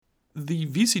The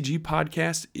VCG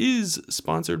podcast is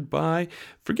sponsored by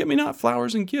Forget Me Not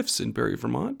Flowers and Gifts in Barrie,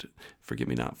 Vermont. Forget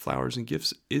Me Not Flowers and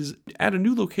Gifts is at a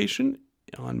new location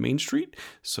on Main Street,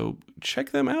 so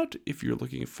check them out if you're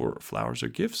looking for flowers or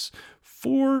gifts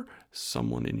for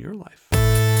someone in your life.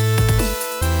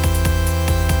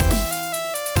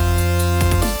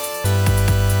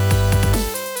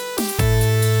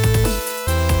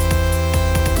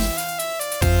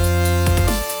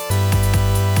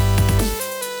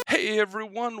 Hey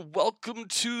everyone, welcome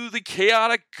to the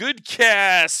Chaotic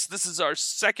Goodcast. This is our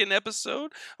second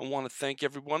episode. I want to thank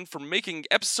everyone for making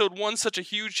episode 1 such a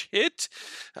huge hit.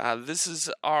 This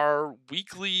is our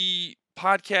weekly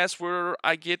podcast where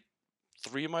I get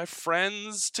 3 of my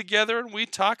friends together and we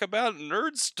talk about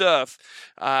nerd stuff.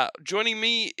 Joining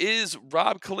me is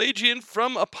Rob Kalajian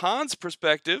from A Pond's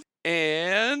Perspective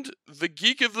and the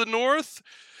Geek of the North,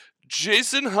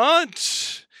 Jason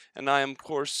Hunt. And I am, of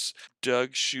course,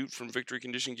 Doug Shute from Victory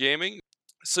Condition Gaming.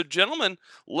 So, gentlemen,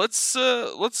 let's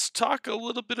talk a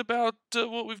little bit about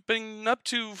what we've been up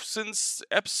to since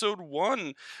episode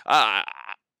 1.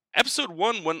 Episode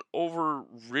 1 went over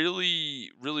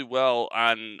really, really well.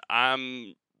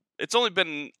 It's only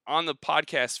been on the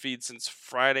podcast feed since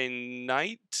Friday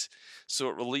night, so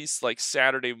it released like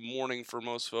Saturday morning for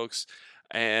most folks,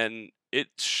 and it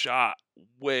shot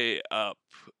way up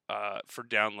for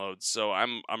downloads. So I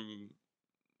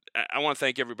want to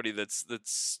thank everybody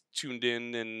that's tuned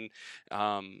in and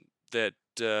that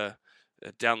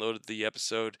downloaded the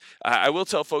episode. I will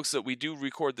tell folks that we do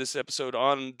record this episode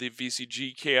on the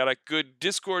VCG Chaotic Good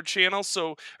Discord channel,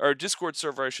 or Discord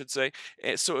server, I should say.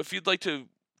 So if you'd like to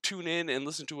tune in and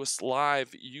listen to us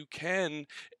live, you can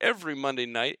every Monday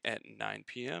night at 9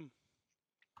 p.m.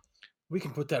 We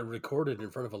can put that recorded in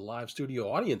front of a live studio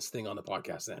audience thing on the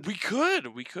podcast then. We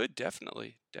could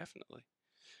definitely.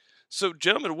 So,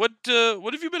 gentlemen, what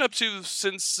have you been up to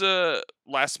since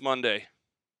last Monday?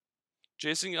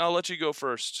 Jason, I'll let you go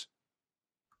first.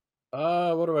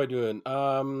 What am I doing?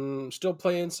 Still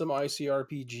playing some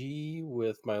ICRPG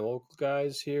with my local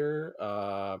guys here.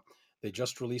 They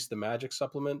just released the Magic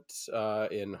supplement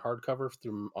in hardcover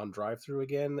on drive-thru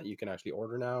again that you can actually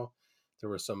order now. There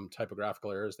were some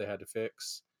typographical errors they had to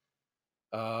fix.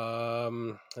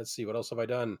 Let's see, what else have I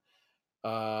done?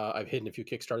 I've hidden a few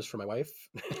Kickstarters for my wife.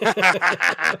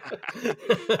 I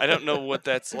don't know what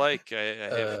that's like. I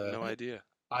have no idea.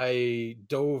 I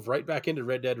dove right back into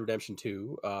Red Dead Redemption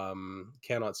 2.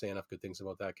 Cannot say enough good things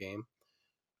about that game.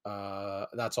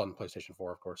 That's on PlayStation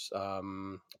 4, of course.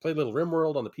 Played a little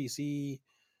RimWorld on the PC.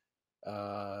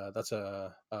 That's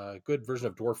a good version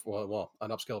of Dwarf, well, an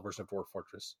upscale version of Dwarf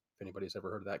Fortress, if anybody's ever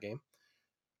heard of that game.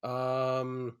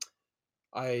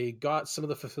 I got some of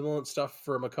the fulfillment stuff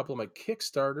from a couple of my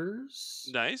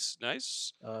Kickstarters. Nice.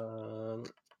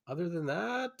 Other than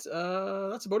that,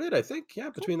 that's about it, I think. Yeah,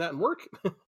 between that and work.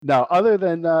 Now, other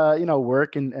than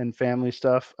work and family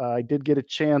stuff, I did get a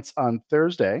chance on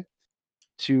Thursday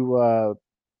to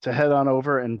head on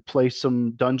over and play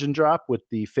some Dungeon Drop with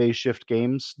the Phase Shift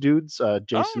Games dudes,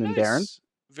 Jason and Darren.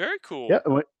 Very cool. Yeah,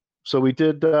 so we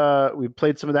did. We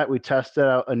played some of that. We tested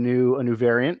out a new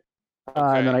variant,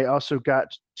 and then I also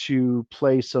got to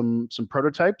play some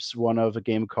prototypes. One of a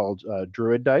game called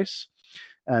Druid Dice,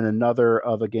 and another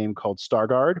of a game called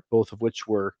Starguard. Both of which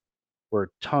were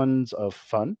tons of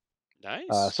fun.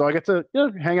 Nice. So I get to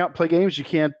hang out, play games. You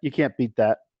can't beat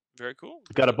that. Very cool.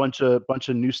 Got a bunch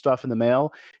of new stuff in the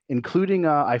mail, including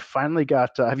I finally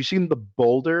got. Have you seen the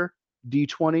Boulder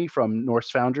D20 from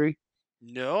Norse Foundry?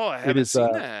 No, I haven't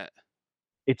seen that.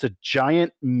 It's a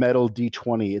giant metal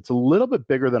D20. It's a little bit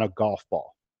bigger than a golf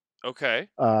ball. Okay.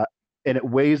 And it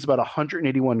weighs about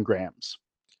 181 grams.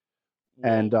 Whoa.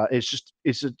 And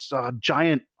it's a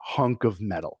giant hunk of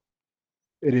metal.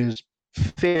 It is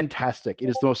fantastic. It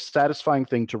is the most satisfying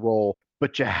thing to roll,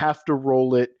 but you have to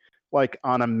roll it like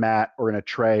on a mat or in a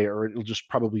tray, or it'll just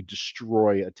probably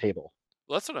destroy a table.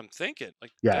 Well, that's what I'm thinking.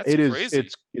 Yeah, that's crazy.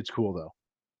 It's cool though.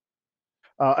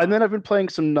 And then I've been playing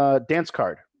some Dance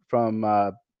Card from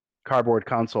Cardboard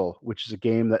Console, which is a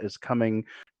game that is coming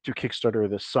to Kickstarter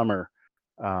this summer.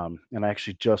 And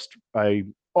I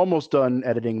almost done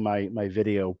editing my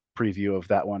video preview of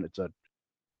that one. It's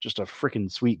just a freaking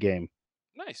sweet game.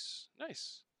 Nice.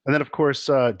 And then of course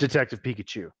Detective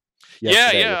Pikachu.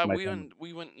 yesterday with Yeah. my We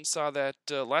family. went and saw that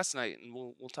last night, and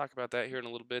we'll talk about that here in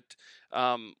a little bit.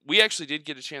 We actually did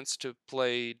get a chance to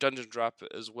play Dungeon Drop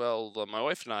as well, my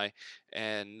wife and I,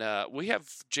 and we have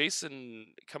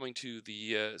Jason coming to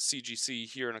the CGC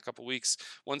here in a couple weeks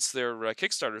once their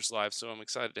Kickstarter's live. So I'm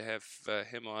excited to have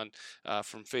him on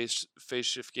from Phase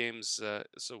Shift Games,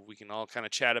 so we can all kind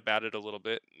of chat about it a little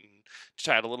bit and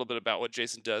chat a little bit about what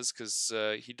Jason does, because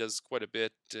he does quite a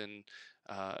bit. And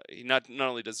he not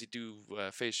only does he do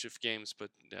Phase Shift Games, but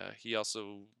he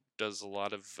also does a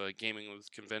lot of gaming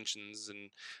with conventions, and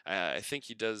I think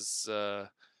he does.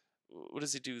 What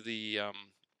does he do?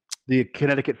 The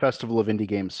Connecticut Festival of Indie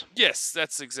Games. Yes,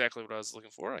 that's exactly what I was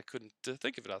looking for. I couldn't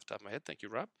think of it off the top of my head. Thank you,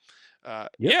 Rob. Yep.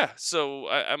 Yeah, so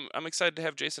I'm excited to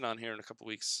have Jason on here in a couple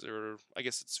weeks, or I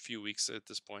guess it's a few weeks at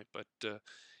this point. But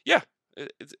yeah,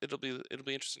 it'll be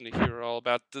interesting to hear all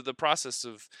about the process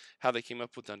of how they came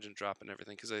up with Dungeon Drop and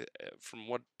everything. Because from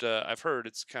what I've heard,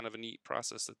 it's kind of a neat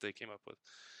process that they came up with.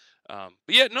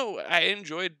 But yeah, no, I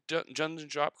enjoyed Dungeon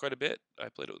Drop quite a bit. I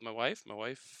played it with my wife. My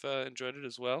wife enjoyed it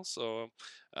as well. So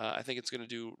I think it's going to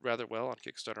do rather well on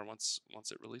Kickstarter once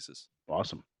it releases.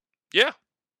 Awesome. Yeah,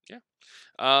 yeah.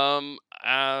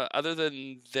 Other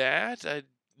than that, I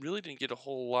really didn't get a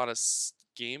whole lot of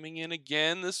gaming in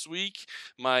again this week.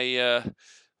 My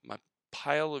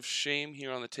pile of shame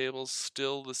here on the table is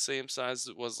still the same size as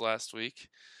it was last week.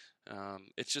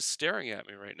 It's just staring at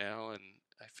me right now, and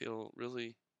I feel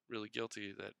really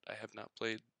guilty that I have not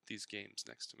played these games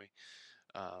next to me.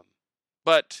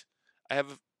 But I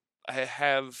have I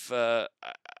have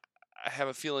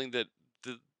a feeling that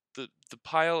the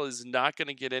pile is not going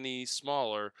to get any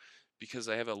smaller, because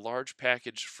I have a large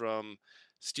package from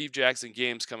Steve Jackson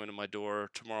Games coming to my door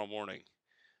tomorrow morning.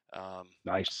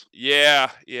 Nice. Yeah,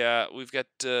 we've got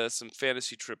some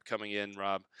Fantasy Trip coming in,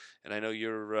 Rob, and I know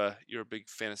you're a big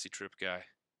Fantasy Trip guy.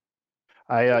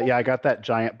 I got that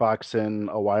giant box in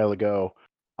a while ago,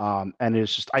 and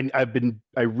it's just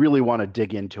I really want to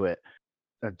dig into it.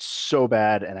 It's so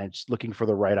bad, and I'm just looking for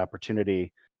the right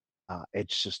opportunity.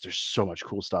 It's just there's so much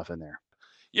cool stuff in there.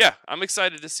 Yeah, I'm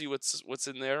excited to see what's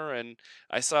in there, and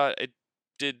I saw it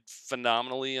did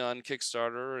phenomenally on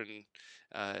Kickstarter, and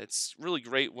it's really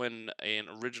great when an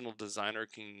original designer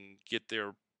can get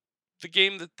the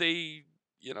game that they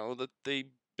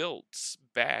built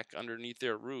back underneath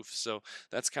their roof. So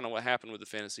that's kind of what happened with the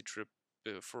Fantasy Trip.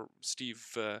 For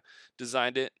Steve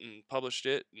designed it and published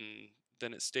it, and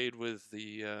then it stayed with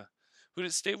the who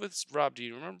did it stay with? Rob, do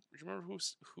you remember? Do you remember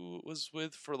who it was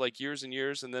with for like years and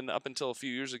years, and then up until a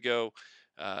few years ago,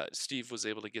 Steve was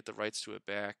able to get the rights to it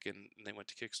back, and they went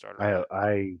to Kickstarter on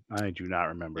it. I do not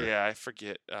remember. Yeah, I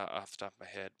forget off the top of my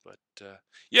head, but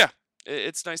yeah,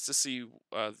 it's nice to see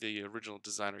the original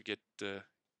designer get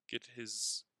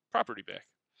his property back.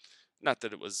 Not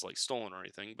that it was like stolen or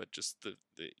anything, but just that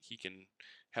he can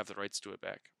have the rights to it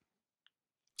back.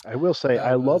 I will say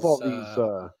I love all these.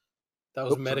 That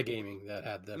was Oops, sorry. Metagaming that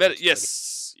had them.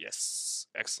 Yes,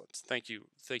 excellent. Thank you,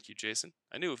 Jason.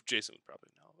 I knew if Jason would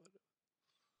probably know.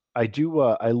 I do.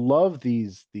 I love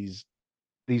these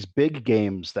big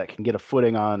games that can get a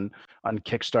footing on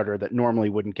Kickstarter that normally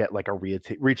wouldn't get like a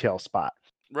retail spot.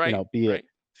 Right. Be right. it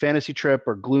Fantasy Trip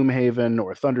or Gloomhaven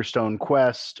or Thunderstone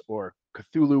Quest or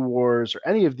Cthulhu Wars or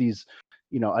any of these,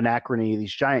 Anachrony,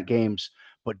 these giant games.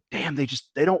 But damn, they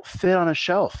don't fit on a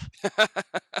shelf,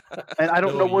 and I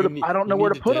don't know where to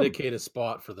put them. Dedicate a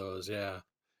spot for those. Yeah.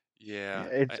 Yeah.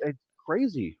 It's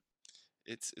crazy.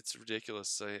 It's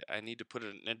ridiculous. I need to put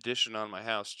an addition on my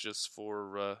house just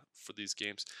for these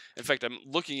games. In fact, I'm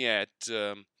looking at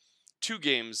two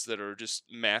games that are just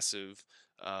massive.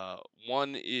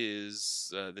 One is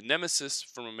the Nemesis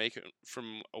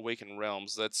from Awakened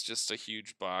Realms. That's just a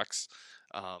huge box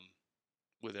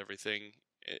with everything.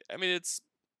 I mean, it's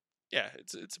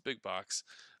a big box.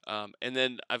 And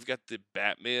then I've got the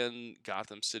Batman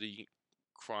Gotham City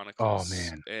Chronicles. Oh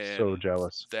man, and so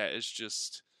jealous. That is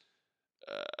just.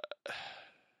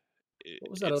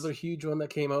 What was that other huge one that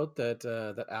came out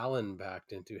that Alan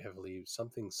backed into heavily?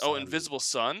 Something. Oh, Invisible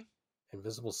Sun.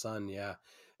 Invisible Sun, yeah.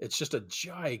 It's just a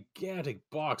gigantic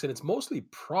box, and it's mostly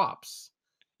props,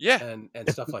 Yeah, and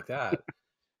stuff like that,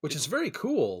 which is very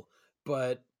cool.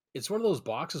 But it's one of those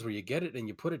boxes where you get it and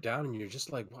you put it down, and you're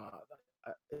just like, wow,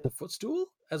 a footstool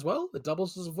as well. It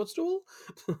doubles as a footstool.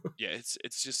 Yeah,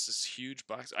 it's just this huge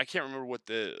box. I can't remember what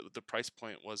the price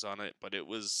point was on it, but it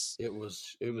was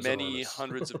many enormous.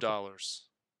 hundreds of dollars.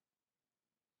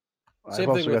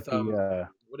 Same thing with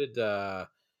what did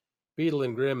Beetle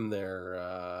and Grimm,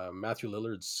 their Matthew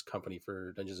Lillard's company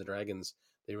for Dungeons and Dragons,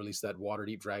 they released that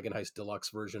Waterdeep Dragon Heist Deluxe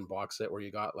version box set where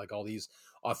you got like all these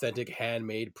authentic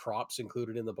handmade props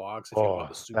included in the box if you want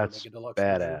the super That's mega deluxe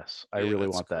version. badass. I Yeah, really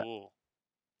that's want that. cool.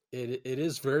 It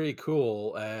is very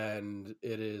cool, and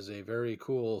it is a very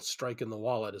cool strike in the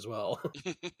wallet as well.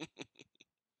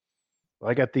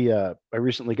 I got I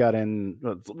recently got in.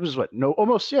 It was what? No,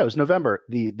 almost. Yeah, it was November.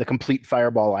 The complete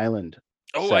Fireball Island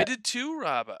Oh, I set. did too,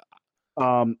 Rob.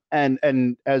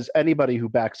 And as anybody who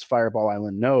backs Fireball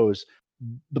Island knows,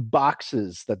 the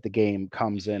boxes that the game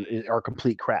comes in are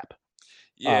complete crap.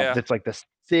 Yeah. That's like this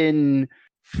thin,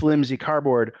 flimsy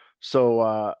cardboard.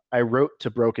 So I wrote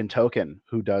to Broken Token,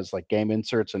 who does like game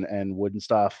inserts and wood and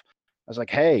stuff. I was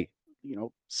like, hey,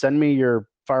 send me your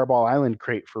Fireball Island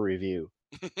crate for review,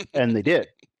 and they did.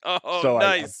 Oh, So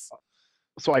nice.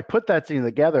 I put that thing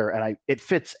together, and it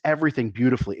fits everything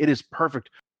beautifully. It is perfect.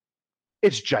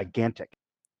 It's gigantic.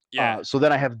 Yeah. So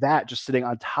then I have that just sitting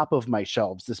on top of my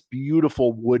shelves, this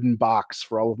beautiful wooden box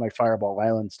for all of my Fireball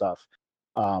Island stuff.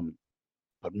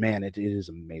 But man, it is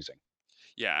amazing.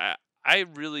 Yeah, I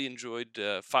really enjoyed.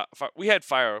 We had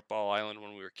Fireball Island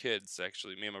when we were kids,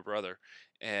 actually, me and my brother,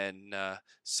 and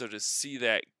so to see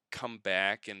that come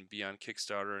back and be on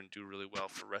Kickstarter and do really well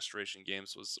for Restoration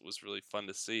Games was really fun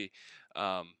to see.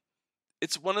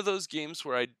 It's one of those games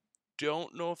where I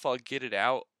don't know if I'll get it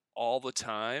out all the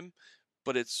time,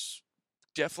 but it's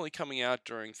definitely coming out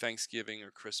during Thanksgiving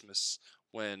or Christmas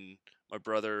when my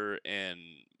brother and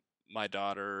my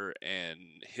daughter and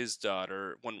his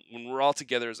daughter, when we're all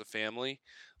together as a family,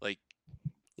 like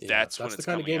that's when that's the it's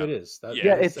kind of coming game out. it is.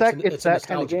 Yeah, it's It's a that kind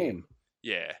of nostalgia game.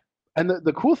 Yeah. And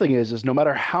the cool thing is no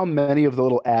matter how many of the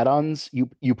little add-ons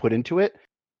you put into it,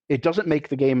 it doesn't make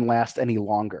the game last any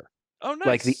longer. Oh,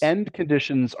 Like the nice. end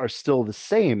conditions are still the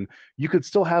same. You could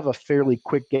still have a fairly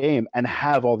quick game and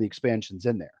have all the expansions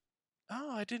in there.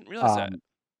 Oh, I didn't realize that.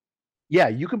 Yeah,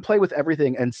 you can play with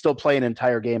everything and still play an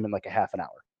entire game in like a half an hour.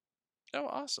 Oh,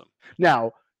 awesome.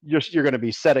 Now you're going to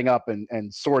be setting up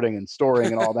and sorting and storing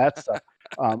and all that stuff.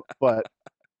 But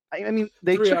I mean,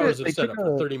 3 hours of setup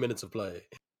for 30 minutes of play.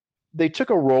 They took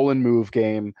a roll and move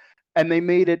game and they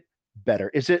made it better.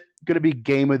 Is it going to be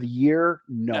game of the year?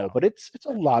 No, but it's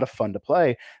a lot of fun to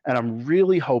play, and I'm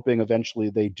really hoping eventually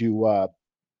they do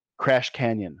Crash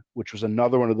Canyon, which was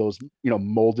another one of those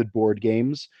molded board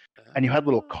games, and you had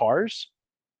little cars,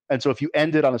 and so if you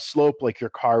ended on a slope, like your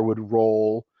car would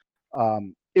roll.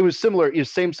 It was similar, it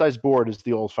was same size board as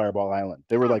the old Fireball Island.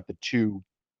 They were like the two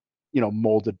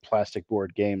molded plastic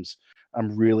board games.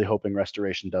 I'm really hoping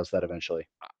Restoration does that eventually.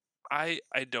 I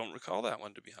don't recall that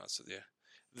one, to be honest with you.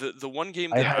 The one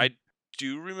game I that I had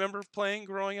do remember playing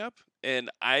growing up, and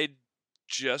I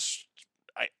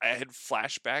had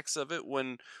flashbacks of it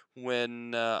when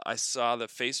I saw the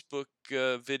Facebook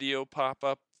video pop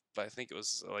up. I think it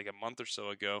was like a month or so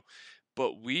ago.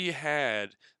 But we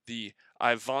had the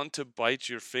 "I Want to Bite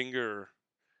Your Finger"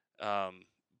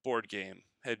 board game.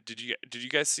 Did you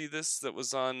guys see this? That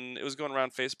was on. It was going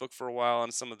around Facebook for a while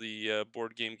on some of the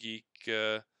Board Game Geek.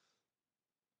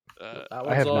 That I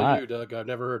one's have all not. you, Doug. I've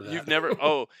never heard of that. You've never?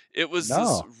 Oh, it was this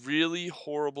No. really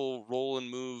horrible roll and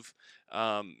move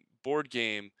board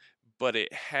game, but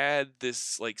it had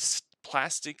this like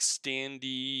plastic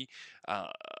standy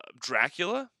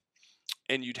Dracula,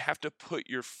 and you'd have to put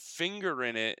your finger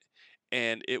in it,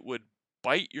 and it would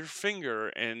bite your finger,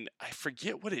 and I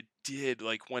forget what it did,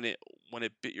 like when it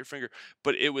bit your finger,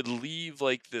 but it would leave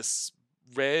like this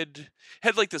red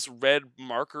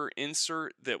marker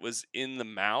insert that was in the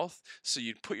mouth, so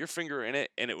you'd put your finger in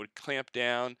it and it would clamp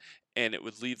down and it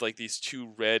would leave like these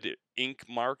two red ink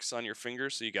marks on your finger,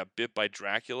 so you got bit by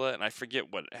Dracula. And I forget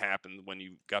what happened when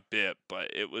you got bit,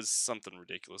 but it was something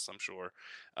ridiculous, I'm sure.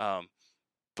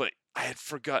 But I had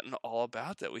forgotten all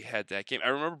about that we had that game. I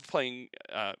remember playing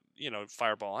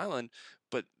Fireball Island,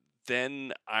 but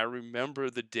then I remember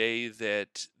the day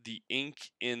that the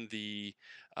ink in the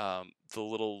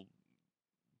little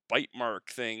bite mark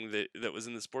thing that was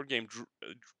in this board game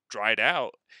dried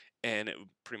out, and it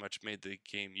pretty much made the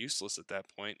game useless at that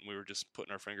point. And we were just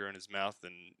putting our finger in his mouth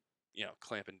and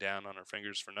clamping down on our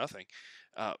fingers for nothing.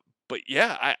 But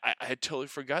yeah, I had totally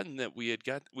forgotten that we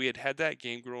had that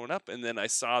game growing up, and then I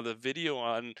saw the video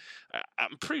on.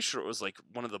 I'm pretty sure it was like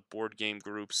one of the board game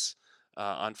groups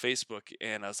on Facebook,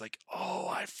 and I was like, "Oh,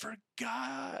 I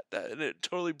forgot that," and it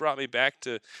totally brought me back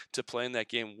to playing that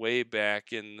game way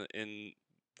back in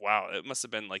wow, it must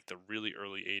have been like the really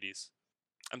early '80s.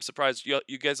 I'm surprised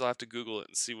you guys will have to Google it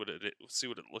and see what it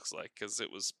looks like, because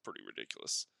it was pretty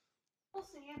ridiculous.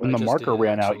 When I the just marker did,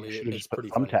 ran out, actually. you should have It's just put pretty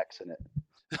funny. thumbtacks in it.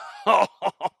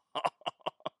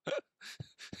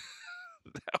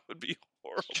 That would be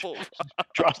horrible.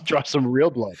 Draw some real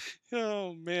blood.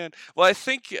 Oh man. Well, I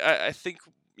think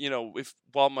if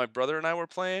while my brother and I were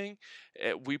playing,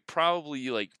 we probably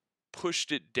like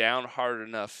pushed it down hard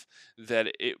enough that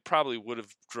it probably would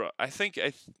have I think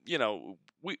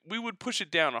we would push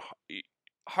it down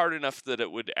hard enough that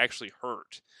it would actually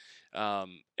hurt.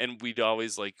 And we'd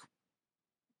always like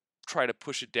try to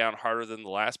push it down harder than the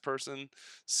last person.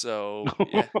 So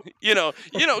yeah,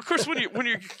 of course, it's Oh,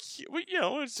 your your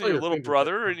little fingertip.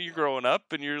 brother and you're growing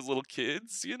up and you're little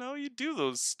kids, you do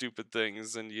those stupid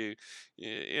things and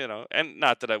and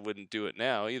not that I wouldn't do it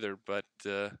now either, but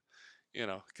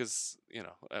because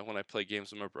when I play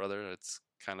games with my brother, that's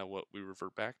kind of what we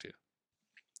revert back to.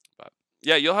 But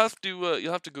yeah, you'll have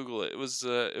to Google it. It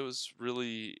was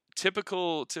really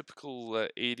typical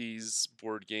 80s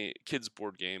board game kids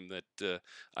board game that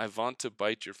I want to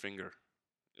bite your finger.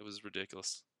 It was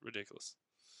ridiculous.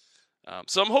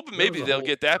 So I'm hoping There was maybe a they'll whole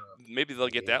get that maybe they'll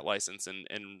get game. that license and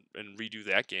redo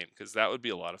that game because that would be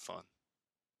a lot of fun.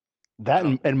 That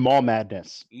and Mall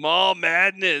Madness. Mall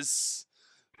Madness.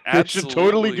 They should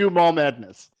totally Absolutely. do Mall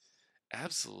Madness.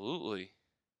 Absolutely.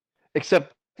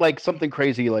 Except like something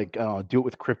crazy, like do it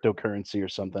with cryptocurrency or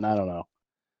something. I don't know.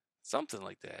 Something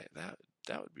like that.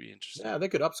 That would be interesting. Yeah, they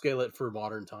could upscale it for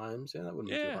modern times. Yeah, that wouldn't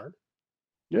be too Yeah. hard.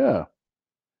 Yeah.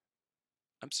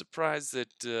 I'm surprised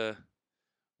that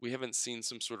we haven't seen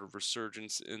some sort of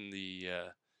resurgence in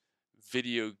the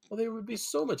video. Well, they would be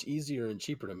so much easier and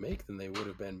cheaper to make than they would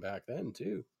have been back then,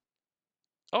 too.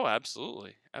 Oh,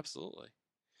 absolutely.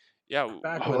 Yeah.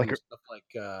 Back Oh, when like stuff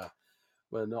like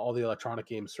when all the electronic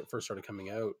games first started coming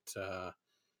out,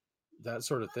 that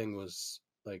sort of thing was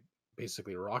like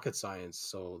basically rocket science.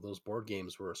 So those board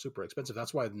games were super expensive.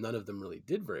 That's why none of them really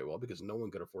did very well because no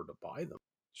one could afford to buy them.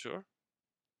 Sure.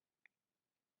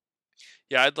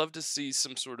 Yeah, I'd love to see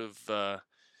some sort of.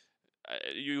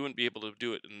 You wouldn't be able to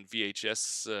do it in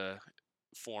VHS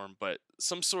form, but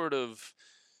some sort of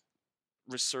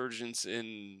resurgence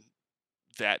in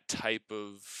that type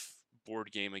of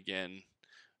board game again.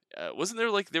 Wasn't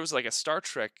there was like a Star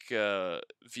Trek VHS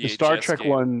the Star Trek game.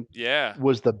 one Yeah.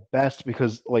 was the best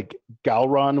because like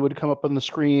Galron would come up on the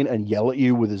screen and yell at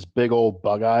you with his big old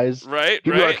bug eyes. Right.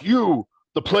 He'd be like, "You,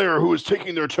 the player who is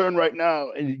taking their turn right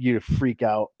now," and you'd freak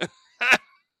out.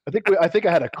 I think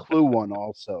I had a Clue one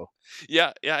also.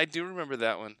 Yeah, I do remember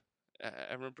that one.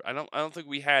 I remember. I don't think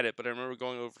we had it, but I remember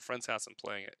going over to a friend's house and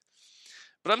playing it.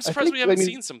 But I'm surprised we haven't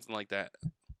seen something like that.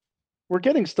 We're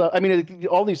getting stuff. I mean,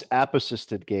 all these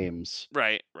app-assisted games.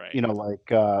 Right. Like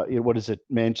what is it?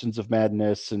 Mansions of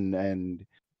Madness and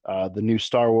the new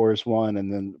Star Wars one,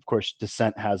 and then of course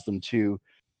Descent has them too.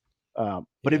 But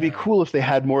it'd be cool if they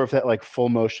had more of that like full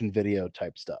motion video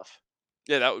type stuff.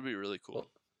 Yeah, that would be really cool.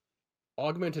 Well,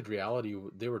 augmented reality,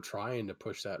 they were trying to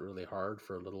push that really hard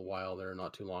for a little while there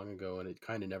not too long ago, and it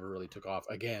kind of never really took off.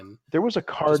 Again, there was a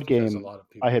card game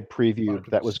I had previewed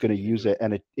that was going to use it,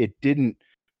 and it didn't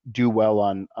do well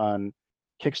on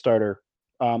Kickstarter.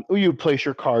 You'd place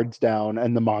your cards down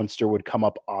and the monster would come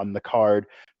up on the card.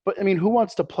 But I mean, who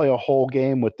wants to play a whole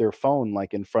game with their phone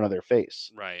like in front of their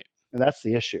face? Right. And that's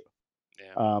the issue.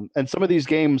 Yeah. And some of these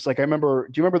games, like do you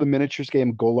remember the miniatures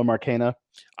game Golem Arcana?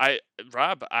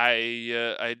 Rob,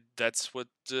 that's what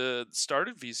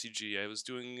started VCG. I was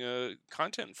doing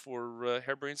content for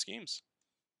Harebrained Schemes.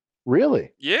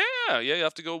 Really? Yeah. You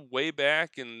have to go way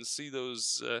back and see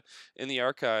those in the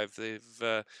archive.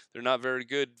 They're not very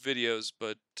good videos,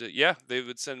 but yeah, they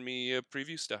would send me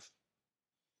preview stuff.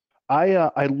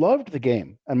 I loved the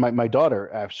game, and my daughter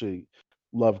actually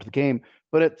loved the game.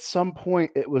 But at some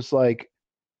point, it was like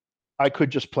I could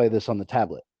just play this on the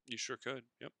tablet. You sure could.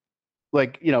 Yep.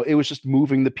 Like it was just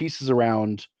moving the pieces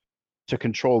around to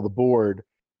control the board.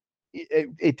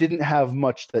 It didn't have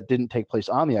much that didn't take place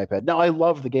on the iPad. Now I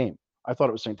love the game. I thought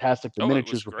it was fantastic. The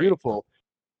miniatures were beautiful,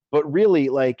 but really,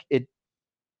 like it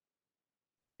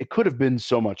could have been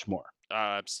so much more.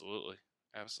 Absolutely.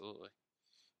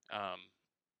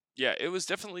 Yeah, it was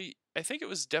definitely. I think it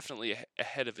was definitely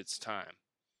ahead of its time.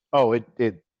 Oh, it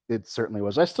certainly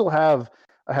was.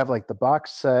 I have like the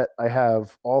box set. I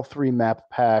have all 3 map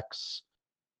packs,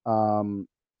 and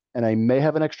I may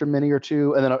have an extra mini or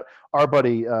 2. And then our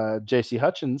buddy JC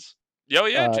Hutchins. Oh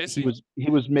yeah, JC. He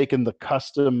was making the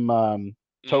custom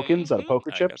tokens out of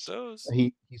poker chips. I got those.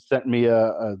 He sent me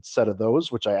a set of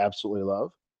those, which I absolutely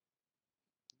love.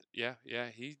 Yeah,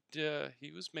 he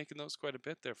was making those quite a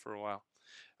bit there for a while.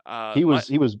 He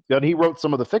wrote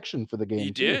some of the fiction for the game.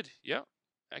 He did, too. Yeah.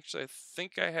 Actually, I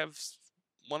think I have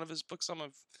one of his books on my.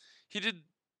 He did.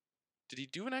 Did he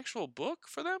do an actual book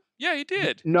for them? Yeah, he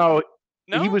did. No,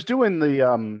 he was doing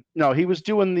the. No, he was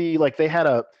doing the like they had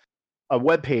a a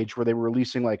web page where they were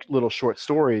releasing like little short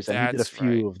stories, and he did a That's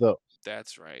right. few of those.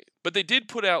 That's right. But they did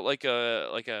put out like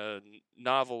a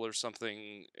novel or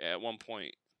something at one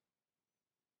point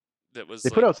that was They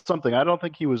put like. out something. I don't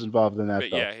think he was involved in that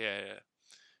But though. yeah.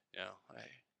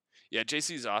 Yeah,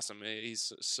 JC's awesome.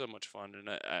 He's so much fun, and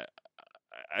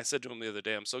I said to him the other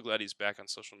day, I'm so glad he's back on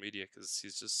social media because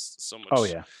he's just so much. Oh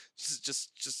yeah,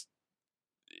 Just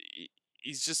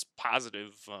he's just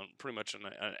positive. Pretty much on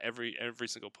every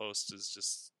single post is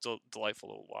just delightful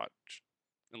to watch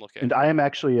and look at. and I am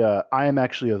actually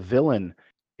a villain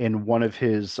in one of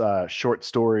his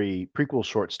prequel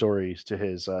short stories to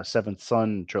his Seventh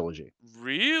Son trilogy.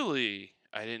 Really,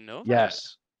 I didn't know that.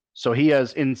 Yes. So he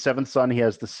has in Seventh Son, he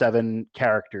has the 7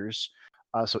 characters.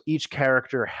 So each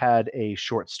character had a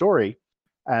short story,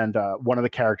 and one of the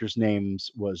characters' names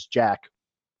was Jack,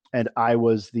 and I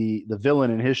was the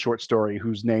villain in his short story,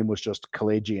 whose name was just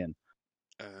Calagian.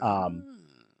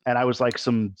 And I was like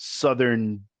some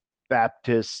Southern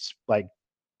Baptist, like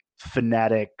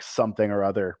fanatic something or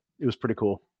other. It was pretty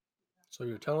cool. So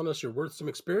you're telling us you're worth some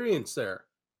experience there.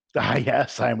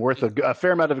 Yes, I am worth a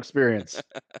fair amount of experience.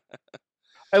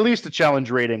 At least a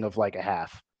challenge rating of like a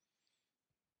half.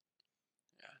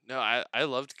 No, I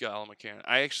loved Gala McCarran.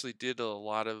 I actually did a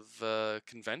lot of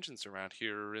conventions around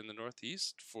here in the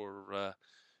Northeast and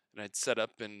I'd set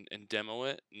up and demo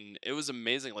it, and it was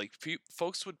amazing. Like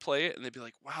folks would play it, and they'd be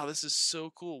like, "Wow, this is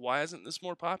so cool! Why isn't this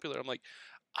more popular?" I'm like,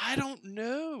 "I don't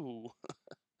know."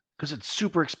 Because it's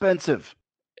super expensive.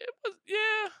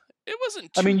 It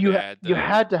wasn't too I mean, you bad. you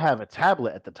had to have a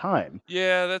tablet at the time.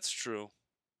 Yeah, that's true.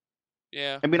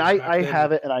 Yeah. I mean, Back I then,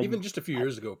 have it, and even just a few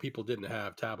years ago, people didn't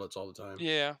have tablets all the time.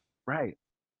 Yeah. Right.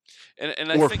 And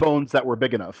or phones that were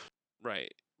big enough.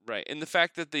 Right. And the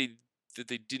fact that they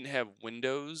didn't have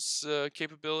Windows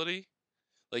capability,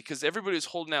 like, because everybody was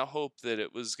holding out hope that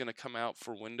it was going to come out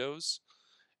for Windows,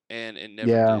 and it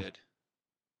never did.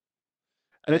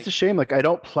 And it's a shame. Like, I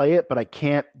don't play it, but I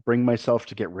can't bring myself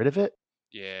to get rid of it.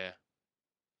 Yeah.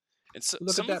 And so,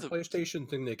 look at that PlayStation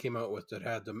thing they came out with that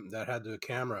had the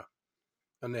camera,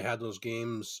 and they had those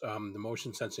games, the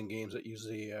motion sensing games that use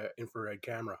the infrared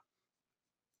camera.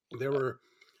 They were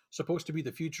supposed to be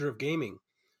the future of gaming,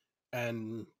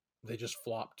 and they just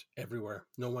flopped everywhere.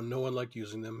 No one liked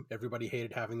using them. Everybody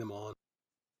hated having them on.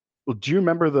 Well, do you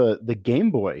remember the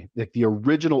Game Boy, like the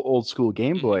original old school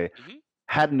Game Boy,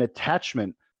 had an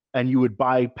attachment, and you would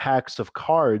buy packs of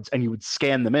cards and you would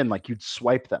scan them in, like you'd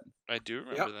swipe them. I do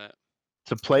remember that.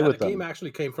 To play with the them. game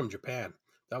actually came from Japan.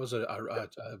 That was a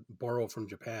borrow from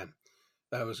Japan.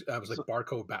 That was like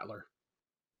Barcode Battler.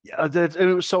 Yeah,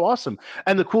 it was so awesome.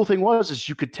 And the cool thing is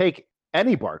you could take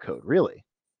any barcode, really.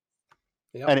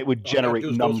 Yep. And it would generate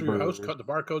numbers. Go through your house, cut the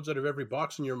barcodes out of every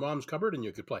box in your mom's cupboard, and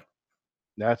you could play.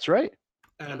 That's right.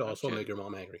 And also make your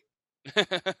mom angry.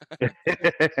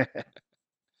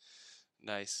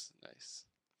 Nice.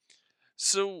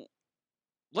 So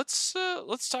let's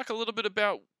talk a little bit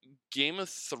about Game of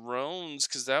Thrones,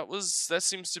 because that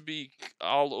seems to be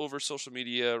all over social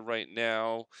media right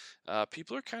now.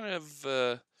 People are kind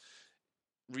of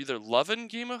either loving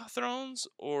Game of Thrones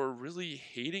or really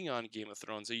hating on Game of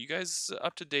Thrones. Are you guys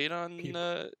up to date on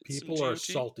people are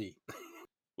salty?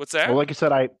 What's that? Well, like I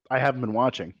said, I haven't been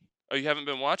watching. Oh, you haven't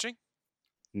been watching?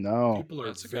 No. People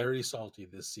are very salty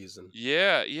this season.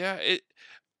 Yeah.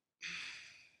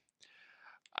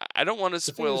 I don't want to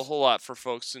spoil a whole lot for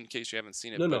folks in case you haven't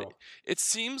seen it, but it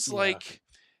seems like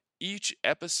each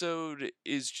episode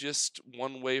is just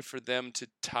one way for them to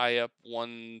tie up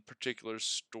one particular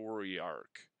story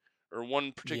arc or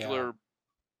one particular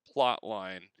plot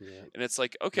line. And it's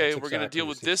like, okay, we're going to deal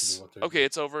with this. Okay,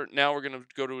 it's over. Now we're going to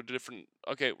go to a different.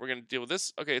 Okay, we're going to deal with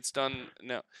this. Okay, it's done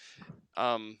now.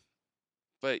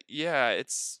 But yeah,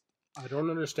 I don't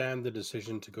understand the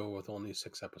decision to go with only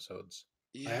 6 episodes.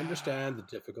 Yeah. I understand the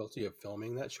difficulty of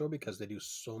filming that show because they do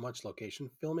so much location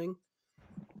filming,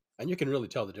 and you can really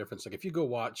tell the difference. Like if you go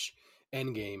watch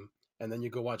Endgame and then you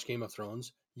go watch Game of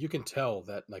Thrones, you can tell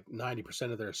that like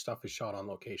 90% of their stuff is shot on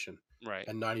location, right?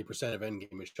 And 90% of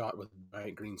Endgame is shot with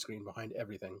giant green screen behind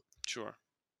everything. Sure.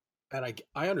 And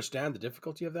I understand the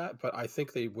difficulty of that, but I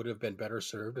think they would have been better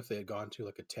served if they had gone to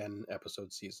like a 10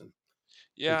 episode season.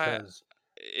 Yeah. Because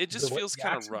it just feels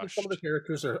kind of rushed. Some of the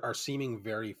characters are seeming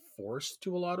very forced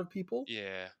to a lot of people.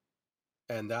 Yeah.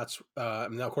 And that's now,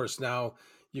 of course, now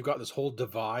you've got this whole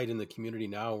divide in the community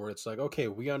now where it's like, okay,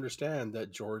 we understand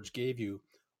that George gave you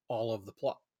all of the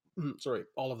plot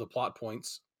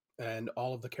points and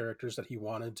all of the characters that he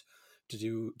wanted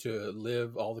to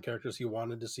live, all the characters he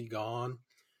wanted to see gone.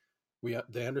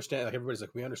 They understand, like everybody's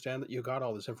like, we understand that you got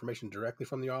all this information directly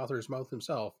from the author's mouth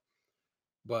himself,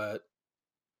 but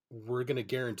we're going to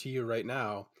guarantee you right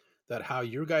now that how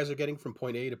you guys are getting from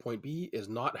point A to point B is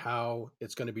not how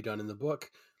it's going to be done in the book.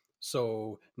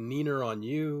 So, neener on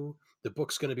you. The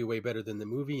book's going to be way better than the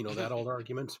movie. You know, that old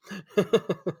argument. Yeah.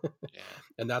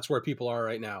 And that's where people are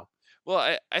right now.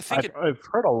 Well, I think I've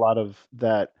heard a lot of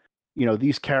that.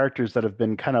 These characters that have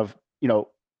been kind of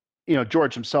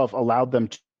George himself allowed them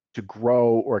to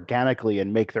grow organically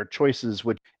and make their choices,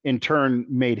 which in turn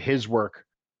made his work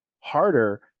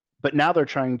harder. But now they're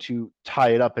trying to tie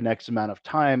it up in X amount of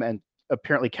time, and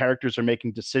apparently characters are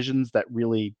making decisions that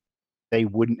really they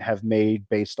wouldn't have made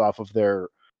based off of their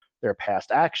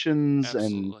past actions.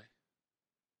 absolutely.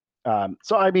 And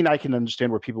so I mean, I can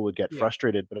understand where people would get Yeah.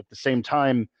 frustrated, but at the same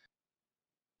time,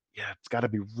 yeah, it's got to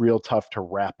be real tough to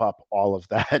wrap up all of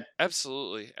that.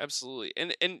 Absolutely, absolutely.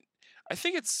 And I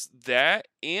think it's that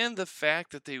and the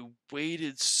fact that they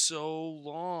waited so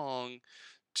long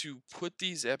to put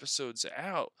these episodes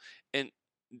out. And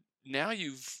now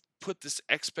you've put this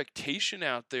expectation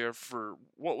out there for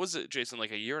what was it, Jason,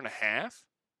 like a year and a half?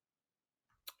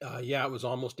 Yeah, it was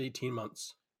almost 18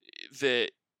 months.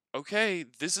 That okay,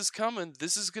 this is coming,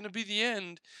 this is going to be the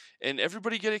end, and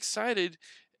everybody get excited.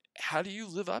 How do you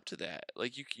live up to that?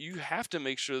 Like you have to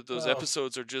make sure that those Well,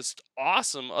 episodes are just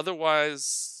awesome.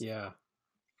 Otherwise, yeah.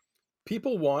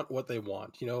 People want what they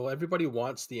want. You know, everybody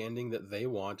wants the ending that they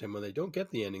want, and when they don't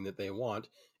get the ending that they want,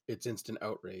 it's instant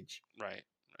outrage. right,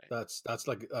 That's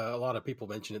like a lot of people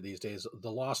mention it these days.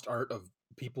 The lost art of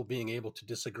people being able to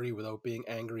disagree without being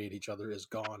angry at each other is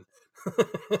gone.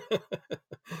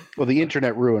 Well, the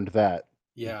internet ruined that.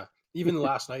 Yeah. Even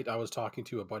last night, I was talking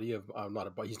to a buddy of not a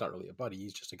buddy. He's not really a buddy.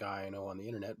 He's just a guy I know on the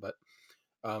internet. But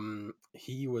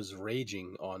he was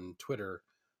raging on Twitter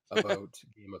about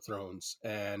Game of Thrones,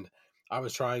 and I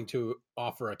was trying to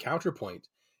offer a counterpoint,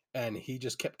 and he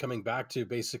just kept coming back to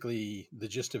basically the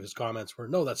gist of his comments were,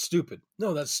 "No, that's stupid.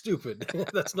 No, that's stupid.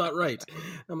 That's not right."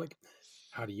 I'm like,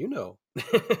 "How do you know?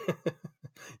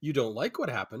 You don't like what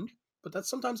happened, but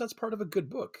sometimes that's part of a good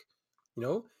book, you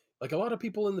know." Like a lot of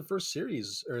people in the first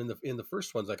series or in the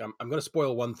first ones, like I'm going to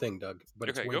spoil one thing, Doug, but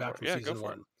it's okay, way go for back it. from Yeah, go season for it.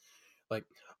 one. Like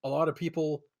a lot of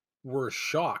people were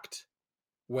shocked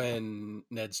when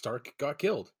Ned Stark got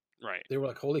killed. Right. They were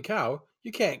like, "Holy cow,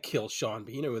 you can't kill Sean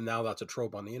Bean!" And now that's a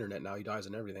trope on the internet. Now he dies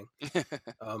and everything.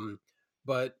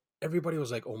 But everybody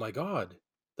was like, "Oh my god!"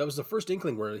 That was the first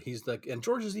inkling where he's like, and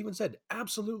George has even said,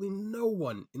 "Absolutely no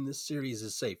one in this series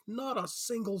is safe. Not a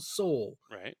single soul.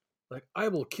 right. Like I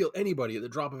will kill anybody at the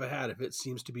drop of a hat if it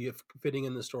seems to be fitting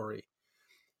in the story."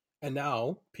 And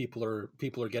now people are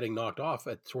getting knocked off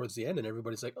towards the end, and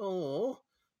everybody's like, "Oh,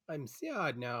 I'm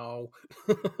sad now."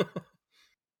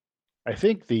 I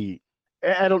think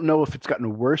I don't know if it's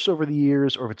gotten worse over the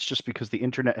years or if it's just because the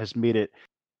internet has made it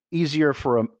easier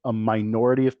for a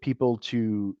minority of people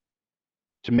to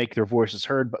make their voices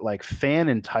heard, but like fan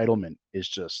entitlement is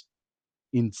just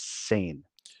insane.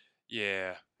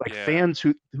 Yeah. Like Yeah. fans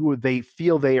who they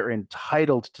feel they are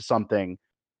entitled to something,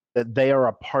 that they are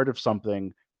a part of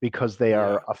something because they Yeah.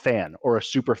 are a fan or a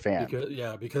super fan.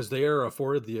 Because they are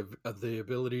afforded the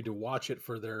ability to watch it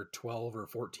for their 12 or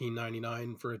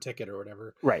 14.99 for a ticket or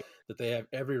whatever. Right. That they have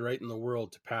every right in the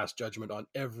world to pass judgment on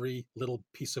every little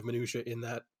piece of minutia in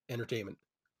that entertainment.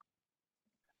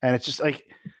 And it's just like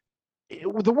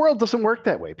the world doesn't work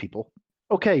that way, people.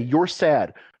 Okay, you're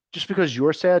sad. Just because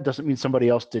you're sad doesn't mean somebody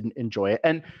else didn't enjoy it.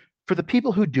 And for the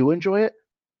people who do enjoy it,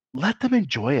 let them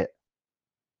enjoy it.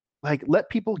 Like, let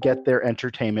people get their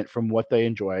entertainment from what they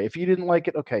enjoy. If you didn't like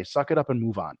it, okay, suck it up and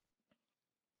move on.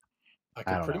 I I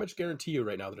can don't pretty know. much guarantee you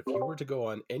right now that if you were to go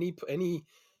on any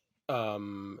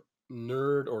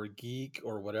nerd or geek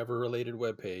or whatever related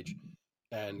webpage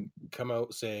and come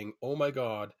out saying, "Oh my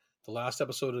god, the last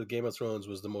episode of the Game of Thrones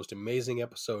was the most amazing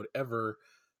episode ever.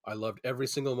 I loved every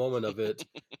single moment of it.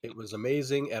 It was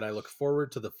amazing, and I look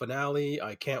forward to the finale.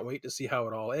 I can't wait to see how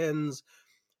it all ends."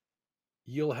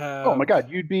 You'll Oh my have God,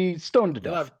 you'd be stoned to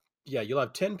you'll death. have you'll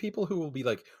have 10 people who will be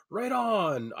like, "Right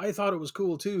on. I thought it was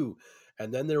cool too."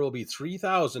 And then there will be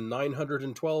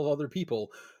 3,912 other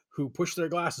people who push their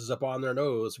glasses up on their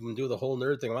nose and do the whole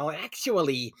nerd thing. "Well,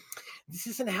 actually, this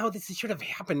isn't how this should have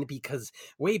happened because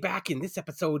way back in this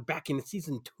episode, back in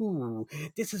season 2,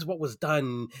 this is what was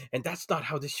done, and that's not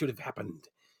how this should have happened."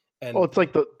 Well, And it's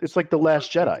like the people start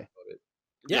Last raging Jedi. about it.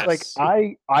 Like Yes.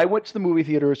 I went to the movie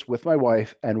theaters with my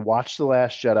wife and watched The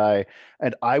Last Jedi,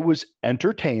 and I was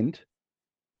entertained.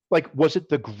 Like, was it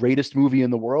the greatest movie in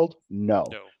the world? No.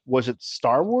 No. Was it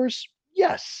Star Wars?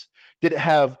 Yes. Did it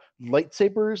have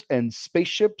lightsabers and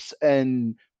spaceships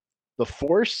and the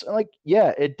Force? Like,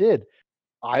 yeah, it did.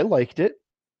 I liked it.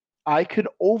 I could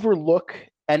overlook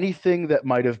anything that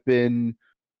might have been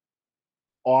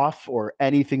off or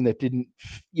anything that didn't,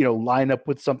 line up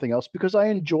with something else, because I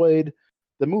enjoyed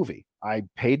the movie. I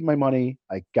paid my money.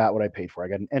 I got what I paid for. I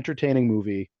got an entertaining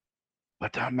movie.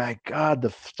 But oh my God,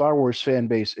 the Star Wars fan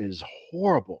base is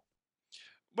horrible.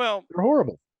 Well, They're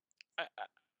horrible.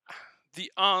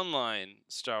 The online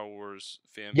Star Wars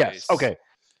fan Yes. base. Okay.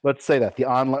 Let's say that the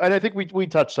online, and I think we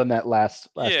touched on that last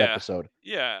episode.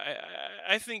 Yeah.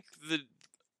 I think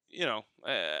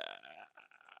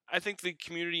I think the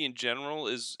community in general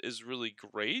is really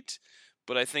great,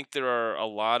 but I think there are a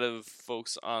lot of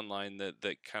folks online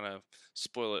that kind of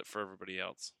spoil it for everybody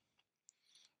else.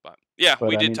 But yeah,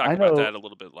 we did talk about that a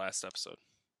little bit last episode.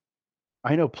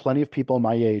 I know plenty of people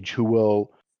my age who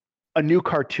will. A new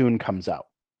cartoon comes out.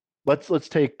 Let's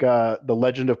take The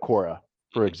Legend of Korra,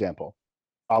 for example.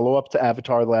 Follow up to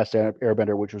Avatar: The Last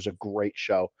Airbender, which was a great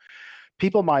show.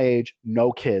 People my age,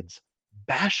 no kids,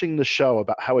 bashing the show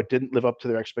about how it didn't live up to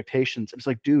their expectations. It's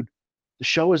like, dude, the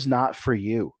show is not for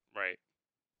you. Right.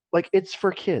 Like, it's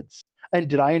for kids. And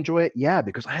did I enjoy it? Yeah,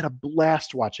 because I had a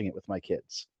blast watching it with my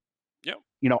kids. Yep.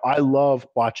 I love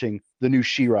watching the new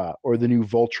She-Ra or the new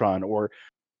Voltron or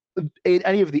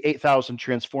any of the 8,000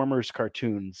 Transformers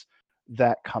cartoons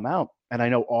that come out. And I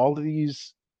know all of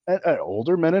these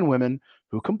older men and women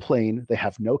who complain they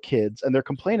have no kids, and they're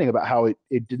complaining about how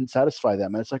it didn't satisfy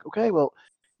them. And it's like, okay, well,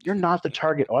 you're not the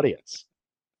target audience.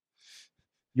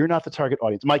 You're not the target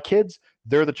audience. My kids,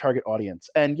 they're the target audience.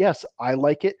 And yes, I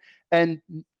like it. And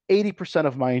 80%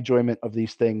 of my enjoyment of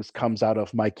these things comes out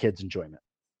of my kids' enjoyment.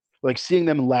 Like seeing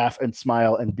them laugh and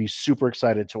smile and be super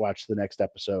excited to watch the next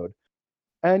episode.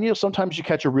 And sometimes you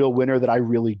catch a real winner that I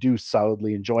really do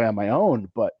solidly enjoy on my own,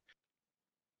 but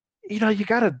you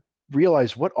got to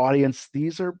realize what audience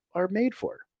these are made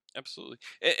for. Absolutely.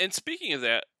 And speaking of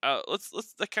that, let's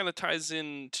that kind of ties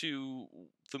into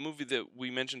the movie that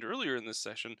we mentioned earlier in this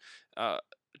session,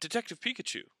 Detective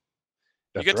Pikachu.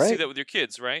 That's you got right. to see that with your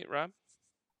kids, right, Rob?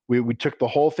 We took the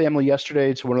whole family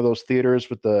yesterday to one of those theaters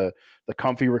with the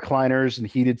comfy recliners and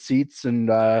heated seats, and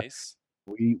nice.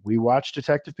 we watched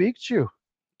Detective Pikachu.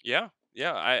 Yeah.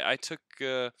 I took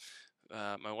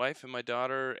my wife and my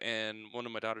daughter and one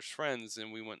of my daughter's friends,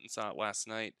 and we went and saw it last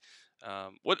night.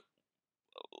 What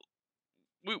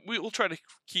we'll try to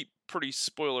keep pretty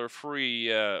spoiler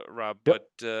free, Rob. Yep.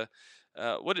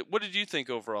 But what did you think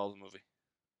overall of the movie?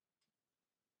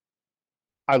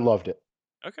 I loved it.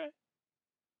 Okay.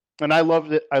 And I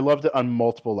loved it. I loved it on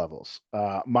multiple levels.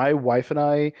 My wife and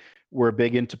I were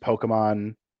big into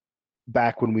Pokemon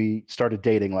back when we started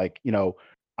dating. Like,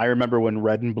 I remember when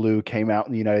Red and Blue came out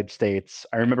in the United States.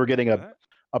 I remember getting a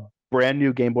brand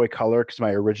new Game Boy Color because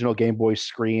my original Game Boy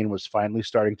screen was finally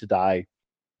starting to die.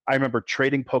 I remember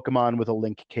trading Pokemon with a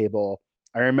link cable.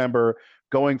 I remember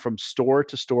going from store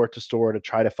to store to store to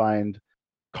try to find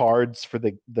cards for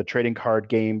the trading card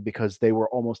game because they were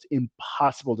almost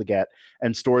impossible to get,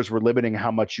 and stores were limiting how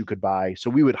much you could buy. So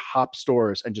we would hop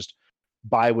stores and just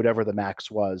buy whatever the max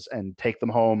was and take them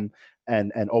home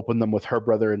and open them with her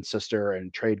brother and sister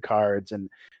and trade cards. And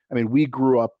I mean, we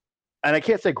grew up, and I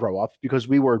can't say grow up because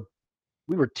we were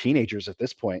teenagers at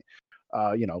this point,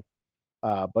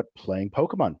 but playing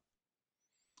Pokemon.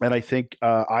 And I think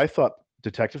I thought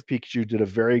Detective Pikachu did a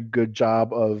very good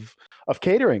job of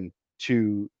catering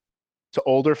to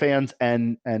older fans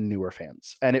and newer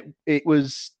fans. And it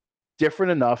was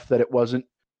different enough that it wasn't,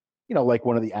 like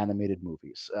one of the animated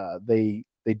movies. They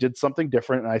did something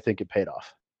different, and I think it paid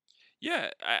off.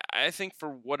 Yeah, I think for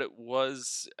what it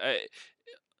was,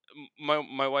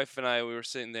 my wife and I, we were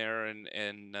sitting there,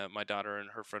 and my daughter and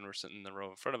her friend were sitting in the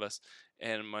row in front of us,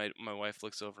 and my wife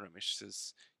looks over at me. She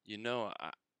says,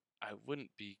 I wouldn't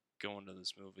be going to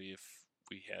this movie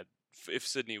if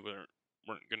Sydney weren't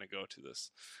gonna go to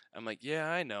this." I'm like, "Yeah,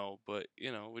 I know, but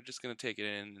we're just gonna take it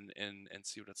in and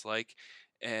see what it's like."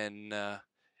 And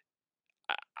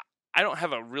I don't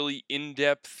have a really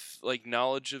in-depth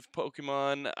knowledge of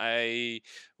Pokemon. I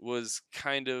wasn't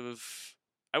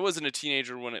a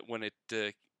teenager when it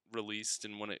released,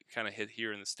 and when it kind of hit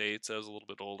here in the States. I was a little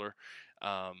bit older,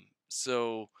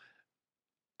 so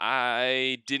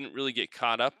I didn't really get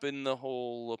caught up in the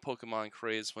whole Pokemon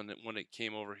craze when it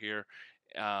came over here.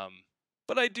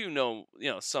 But I do know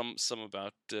some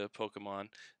about Pokemon,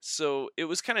 so it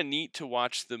was kind of neat to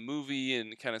watch the movie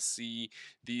and kind of see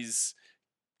these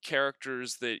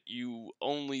characters that you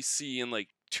only see in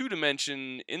 2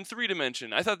 dimension, in 3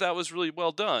 dimension. I thought that was really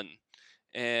well done,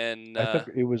 and I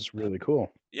think it was really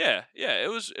cool. Yeah, it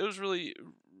was really,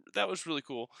 that was really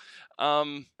cool.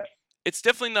 It's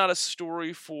definitely not a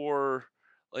story for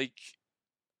I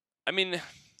mean,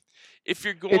 if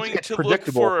you're going It's to look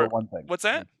predictable for one thing. what's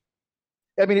that?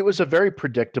 I mean, it was a very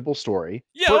predictable story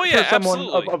Yeah, oh for yeah, someone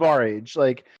absolutely. of our age.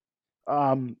 Like,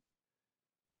 um,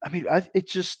 I mean,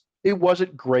 it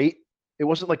wasn't great. It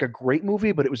wasn't like a great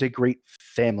movie, but it was a great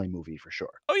family movie for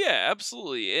sure. Oh yeah,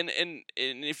 absolutely. And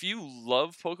if you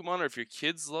love Pokemon or if your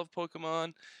kids love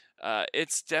Pokemon,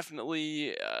 it's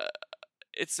definitely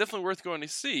worth going to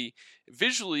see.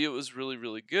 Visually, it was really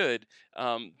really good.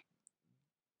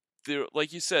 There,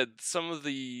 like you said, some of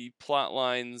the plot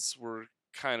lines were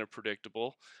kind of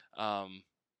predictable,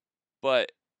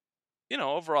 but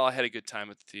overall, I had a good time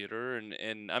at the theater,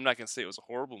 and I'm not gonna say it was a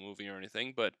horrible movie or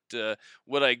anything, but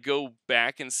would I go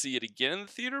back and see it again in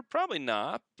the theater? Probably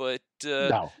not, but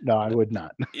No, no, I would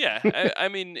not. yeah, I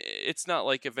mean, it's not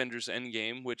like Avengers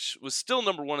Endgame, which was still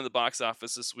number one in the box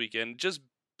office this weekend, just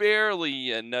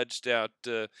barely nudged out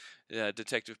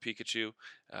Detective Pikachu.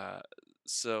 Uh,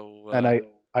 so, And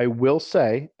I will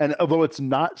say, and although it's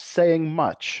not saying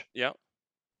much, yeah.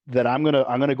 that I'm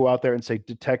gonna go out there and say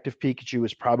Detective Pikachu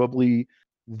is probably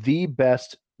the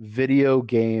best video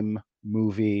game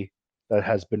movie that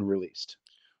has been released.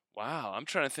 Wow, I'm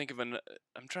trying to think of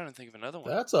another one.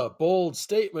 That's a bold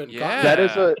statement, Connor. That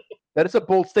is Yeah. a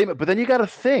bold statement, but then you got to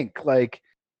think like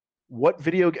what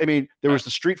video. I mean, there I, was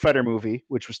the Street Fighter movie,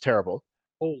 which was terrible.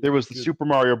 Holy There was the good. Super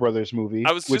Mario Brothers movie,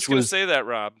 I was just which gonna was say that,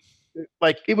 Rob.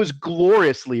 like it was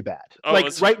gloriously bad. Oh,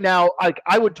 Like right now, like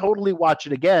I would totally watch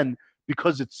it again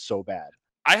because it's so bad.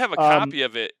 I have a Um, copy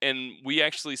of it, and we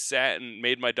actually sat and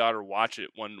made my daughter watch it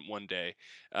one day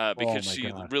oh because my she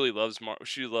god. really loves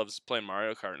she loves playing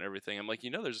Mario Kart and everything. I'm like,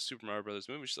 there's a Super Mario Brothers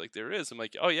movie. She's like, there is. I'm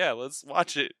like, oh yeah, let's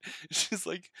watch it. She's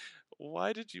like,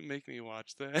 why did you make me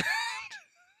watch that?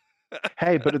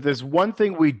 Hey, but if there's one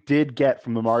thing we did get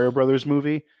from the Mario Brothers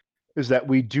movie is that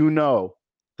we do know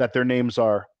that their names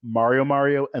are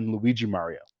Mario and Luigi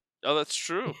Mario. Oh, that's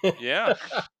true. Yeah.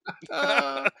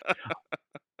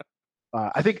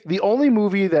 I think the only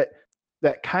movie that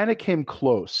kind of came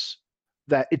close,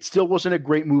 that it still wasn't a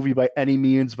great movie by any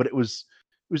means, but it was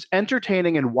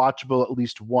entertaining and watchable at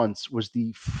least once, was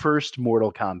the first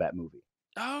Mortal Kombat movie.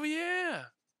 Oh yeah.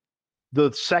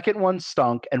 The second one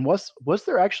stunk, and was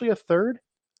there actually a third?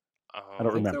 I I don't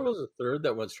Oh, think there remember. was a third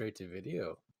that went straight to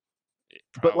video.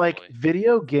 But like probably.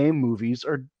 video game movies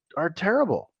are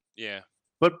terrible. Yeah.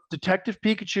 But Detective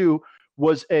Pikachu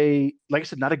was like I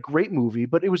said, not a great movie,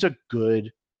 but it was a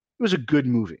good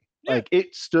movie. Yeah. Like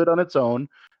it stood on its own,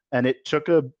 and it took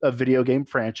a video game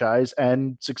franchise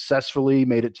and successfully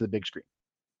made it to the big screen.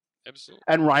 Absolutely.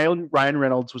 And Ryan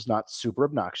Reynolds was not super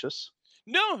obnoxious,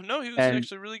 No, he was and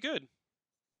actually really good.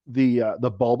 the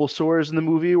Bulbasaurs in the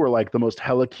movie were like the most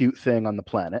hella cute thing on the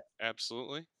planet.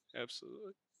 Absolutely.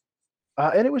 Absolutely.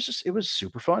 And it was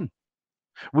super fun.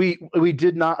 We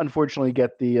did not unfortunately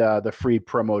get the free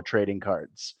promo trading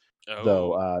cards,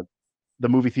 though. Oh, The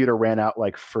movie theater ran out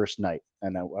like first night,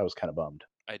 and I was kind of bummed.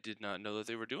 I did not know that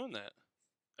they were doing that.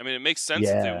 I mean, it makes sense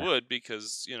that they Yeah. would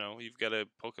because, you've got a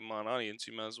Pokemon audience.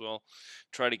 You might as well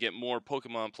try to get more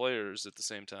Pokemon players at the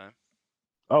same time.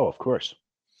 Oh, of course.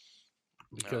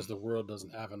 Because Um, the world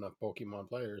doesn't have enough Pokemon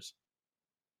players.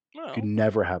 You well, can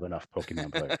never have enough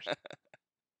Pokemon players.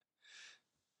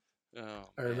 oh,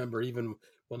 I man. remember even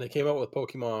when they came out with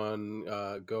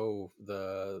Pokemon Go,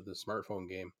 the smartphone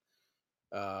game.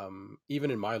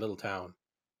 Even in my little town,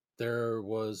 there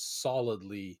was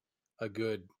solidly a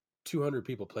good 200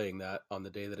 people playing that on the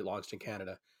day that it launched in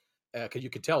Canada. You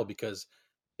could tell because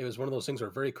it was one of those things where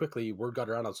very quickly word got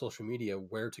around on social media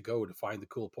where to go to find the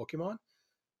cool Pokemon.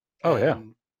 Oh yeah.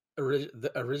 And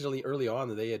originally, early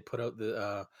on, they had put out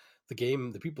the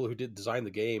game. The people who did design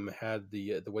the game had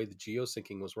the way the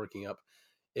geosyncing was working up.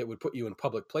 It would put you in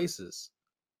public places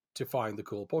to find the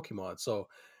cool Pokemon. So,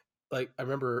 like, I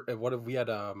remember what if we had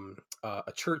a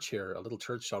church here, a little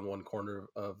church on one corner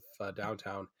of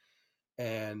downtown,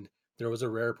 and there was a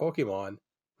rare Pokemon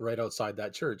right outside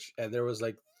that church, and there was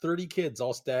like 30 kids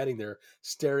all standing there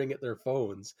staring at their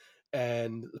phones,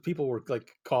 and people were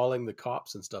like calling the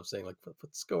cops and stuff, saying like,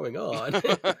 "What's going on?"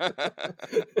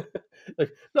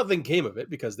 Like nothing came of it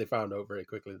because they found out very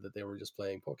quickly that they were just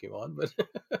playing Pokemon. But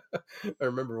I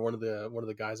remember one of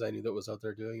the guys I knew that was out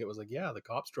there doing it was like, "Yeah, the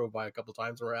cops drove by a couple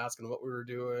times and were asking what we were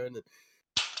doing." And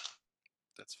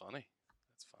That's funny.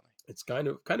 That's funny. it's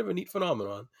kind of a neat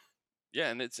phenomenon. Yeah,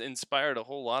 and it's inspired a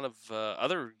whole lot of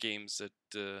other games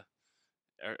that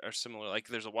are similar. Like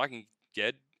there's a Walking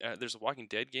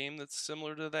Dead game that's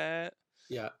similar to that.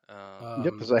 Yeah.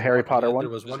 Yep. There's a The Harry Walking Potter Dead. one.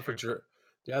 There was one for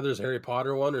yeah. There's a Harry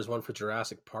Potter one. There's one for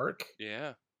Jurassic Park.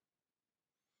 Yeah,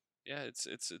 yeah. It's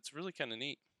really kind of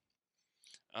neat.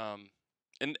 Um,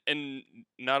 and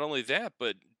not only that,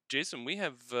 but Jason, we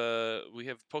have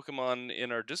Pokemon in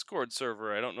our Discord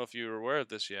server. I don't know if you were aware of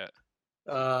this yet.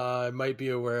 I might be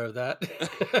aware of that.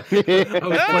 I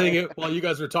was playing it while you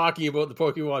guys were talking about the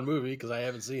Pokemon movie because I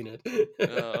haven't seen it.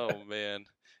 Oh man,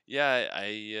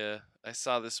 yeah, I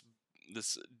saw this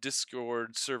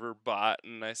Discord server bot,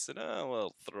 and I said, oh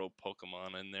well, throw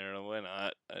Pokemon in there. Why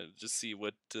not? Just see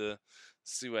what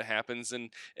happens.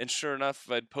 And sure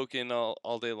enough, I'd poke in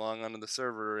all day long onto the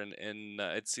server, and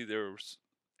I'd see there was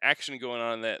action going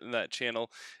on in that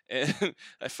channel, and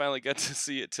I finally got to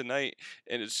see it tonight,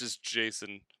 and it's just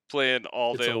Jason playing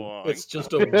all day long. It's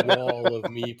just a wall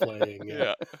of me playing.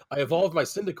 Yeah. I evolved my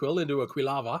Cyndaquil into a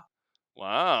Quilava.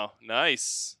 Wow,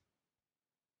 nice.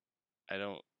 I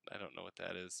don't know what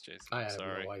that is, Jason. I have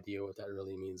Sorry. no idea what that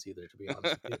really means either, to be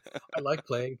honest with you. I like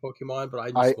playing Pokemon, but I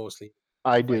just mostly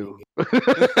I do.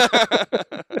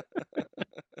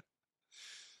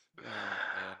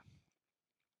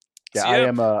 Yeah, So,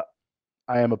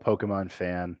 I am a Pokemon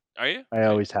fan. Are you? I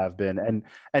always have been,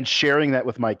 and sharing that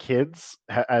with my kids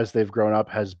as they've grown up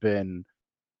has been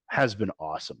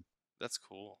awesome. That's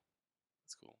cool.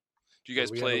 That's cool. Do you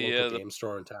guys we play have a local game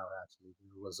store in town? Actually,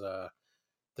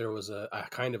 there was a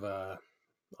kind of a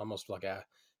almost like a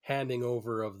handing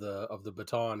over of the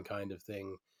baton kind of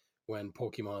thing when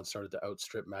Pokemon started to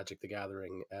outstrip Magic the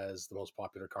Gathering as the most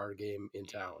popular card game in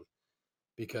town,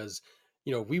 because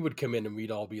we would come in and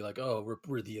we'd all be like, oh,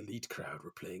 we're the elite crowd,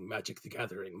 we're playing Magic the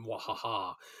Gathering,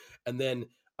 wahaha. And then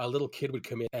a little kid would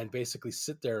come in and basically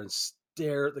sit there and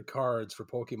stare at the cards for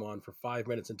Pokemon for 5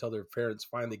 minutes until their parents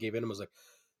finally gave in and was like,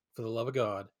 for the love of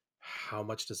God, how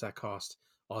much does that cost?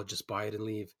 I'll just buy it and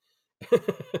leave.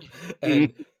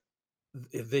 And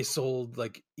they sold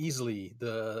like easily,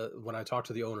 when I talked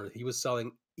to the owner, he was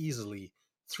selling easily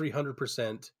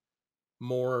 300%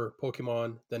 more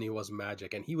Pokemon than he was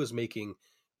Magic, and he was making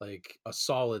like a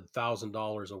solid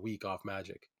 $1,000 a week off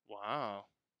Magic. Wow.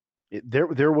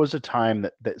 There was a time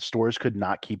that stores could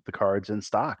not keep the cards in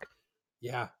stock.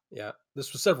 Yeah.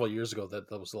 This was several years ago. That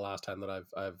was the last time that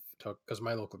I've took, because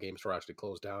my local game store actually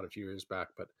closed down a few years back.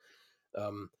 But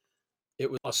it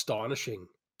was astonishing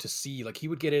to see, like, he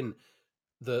would get in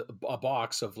a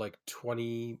box of like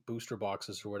 20 booster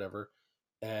boxes or whatever,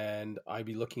 and I'd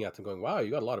be looking at them going, wow,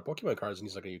 you got a lot of Pokemon cards. And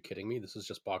he's like, are you kidding me? This is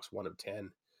just box 1 of 10.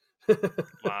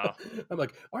 Wow. I'm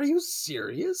like, are you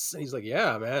serious? And he's like,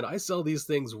 yeah, man, I sell these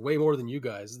things way more than you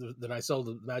guys, than I sell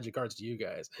the Magic cards to you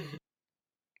guys.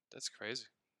 That's crazy.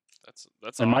 That's and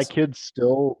awesome. My kids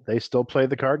still play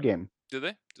the card game. Do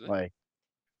they? Like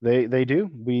they do.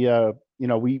 We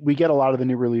get a lot of the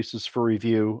new releases for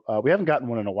review. We haven't gotten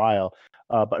one in a while,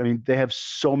 but I mean, they have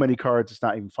so many cards. It's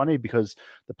not even funny, because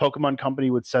the Pokemon Company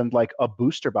would send like a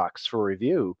booster box for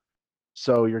review,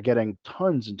 so you're getting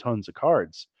tons and tons of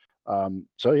cards.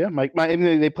 So yeah, I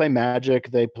mean, they play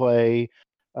Magic. They play.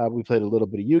 We played a little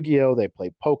bit of Yu-Gi-Oh. They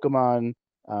play Pokemon.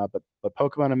 But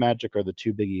Pokemon and Magic are the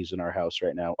two biggies in our house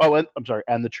right now. Oh, and I'm sorry,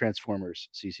 and the Transformers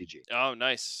CCG. Oh,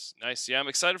 nice. Yeah, I'm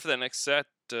excited for that next set.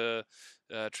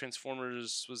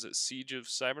 Transformers, was it Siege of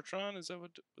Cybertron? Is that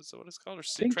what it's called, or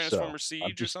Transformers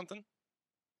Siege or something?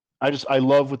 I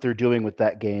love what they're doing with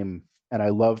that game, and I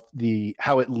love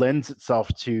how it lends itself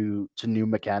to new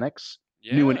mechanics,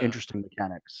 new and interesting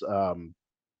mechanics.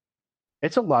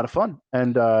 It's a lot of fun,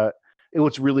 and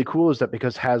what's really cool is that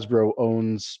because Hasbro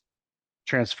owns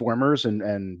Transformers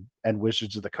and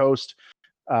Wizards of the Coast,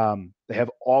 they have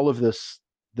all of this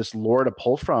lore to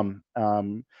pull from,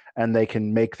 and they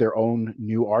can make their own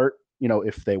new art,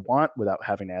 if they want, without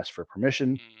having to ask for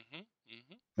permission.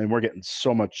 And we're getting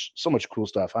so much cool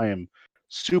stuff. I am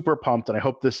super pumped, and I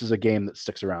hope this is a game that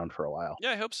sticks around for a while.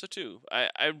 Yeah, I hope so too.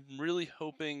 I'm really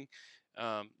hoping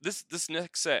this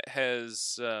next set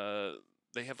has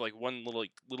they have like one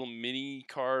little mini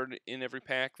card in every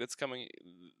pack that's coming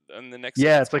on the next.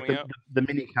 Yeah, it's like the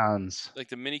mini cons, like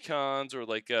the mini cons, or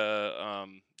like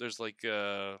there's like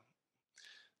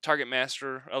Target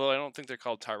Master. Although I don't think they're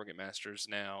called Target Masters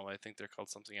now. I think they're called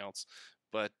something else.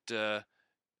 But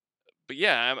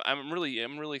yeah, I'm really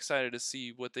excited to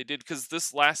see what they did, because the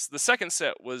second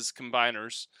set was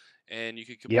combiners, and you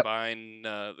could combine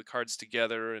the cards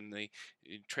together, and they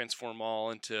transform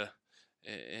all into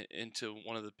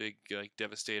one of the big like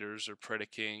Devastators or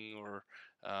Predaking, or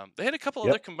they had a couple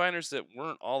other combiners that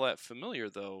weren't all that familiar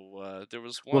though. There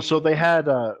was one. Well, so they had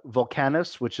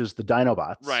Volcanus, which is the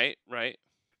Dinobots. Right.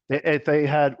 They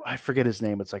had, I forget his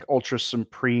name. It's like Ultra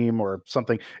Supreme or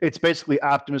something. It's basically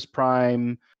Optimus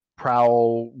Prime,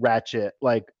 Prowl, Ratchet.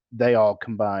 Like they all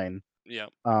combine. Yeah.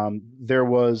 There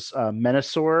was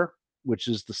Menasor, which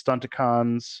is the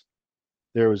Stunticons.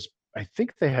 There was, I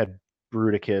think they had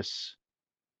Bruticus.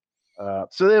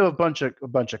 So they have a bunch of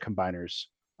combiners.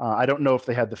 I don't know if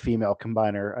they had the female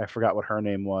combiner. I forgot what her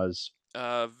name was.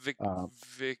 Vic,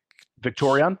 Vic,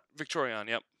 Victorian. Victorian.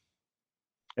 Yep.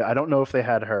 Yeah, I don't know if they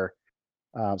had her.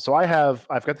 So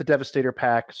I've got the Devastator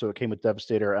pack, so it came with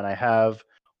Devastator, and I have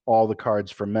all the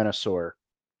cards for Menasor.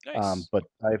 Nice. But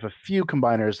I have a few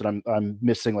combiners that I'm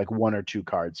missing like 1 or 2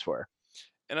 cards for.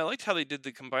 And I liked how they did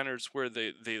the combiners where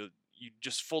they you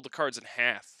just fold the cards in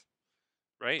half,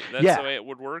 right? That's the way it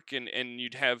would work, and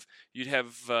you'd have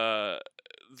the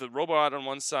robot on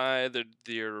one side,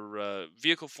 their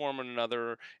vehicle form on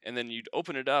another, and then you'd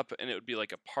open it up, and it would be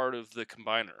like a part of the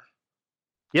combiner.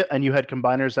 Yeah, and you had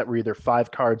combiners that were either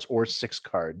 5 cards or 6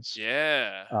 cards.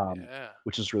 Yeah.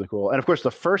 Which is really cool. And of course,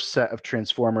 the first set of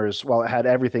Transformers, while it had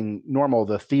everything normal,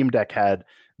 the theme deck had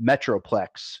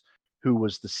Metroplex, who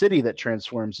was the city that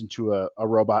transforms into a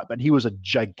robot, but he was a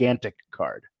gigantic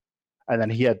card. And then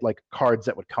he had like cards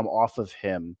that would come off of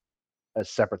him as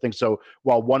separate things. So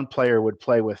while one player would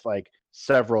play with like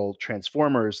several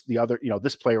Transformers, the other,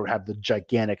 this player would have the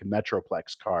gigantic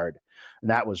Metroplex card. And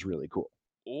that was really cool.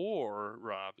 Or,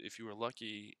 Rob, if you were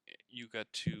lucky, you got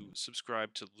to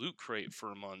subscribe to Loot Crate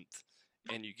for a month,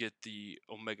 and you get the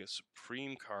Omega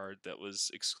Supreme card that was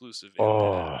exclusive in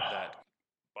that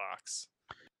box.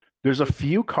 There's a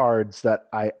few cards that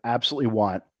I absolutely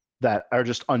want that are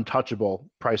just untouchable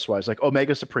price-wise, like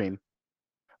Omega Supreme.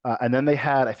 And then they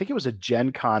had, I think it was a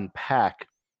Gen Con pack.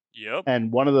 Yep.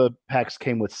 And one of the packs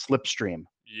came with Slipstream.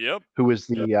 Yep. Who is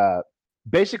the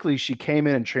basically she came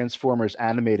in Transformers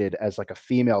animated as like a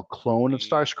female clone of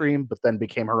Starscream, but then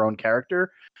became her own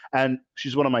character. And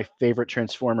she's one of my favorite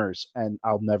Transformers, and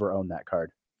I'll never own that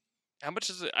card. How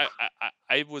much is it?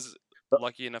 I was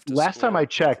lucky enough to last time I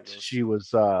checked, she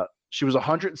was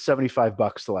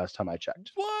 $175 the last time I checked.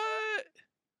 What?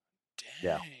 Dang.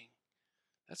 Yeah.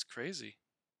 That's crazy.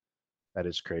 That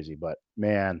is crazy, but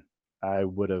man,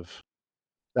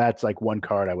 that's like one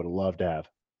card I would have loved to have.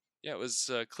 Yeah, it was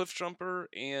Cliff Jumper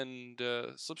and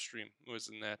Slipstream was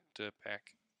in that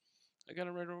pack. I got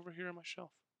it right over here on my shelf.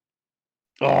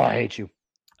 Oh, I hate you.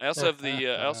 I also have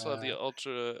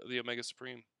the Omega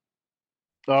Supreme.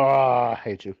 Oh, I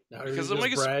hate you. Because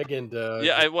Omega brag and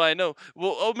I know.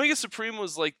 Well, Omega Supreme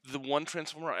was like the one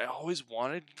Transformer I always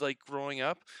wanted, like growing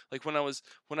up. Like when I was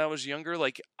younger,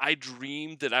 like I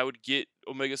dreamed that I would get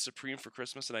Omega Supreme for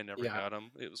Christmas, and I never got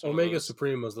him. It was Omega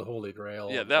Supreme was the holy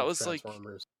grail. Yeah, that was like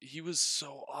he was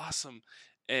so awesome,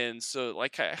 and so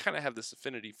like I kind of have this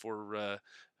affinity for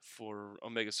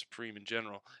Omega Supreme in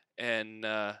general. And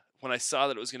when I saw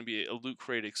that it was going to be a Loot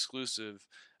Crate exclusive,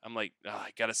 I'm like, I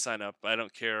gotta sign up. I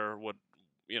don't care what,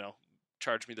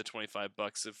 charge me the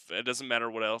 $25. If it doesn't matter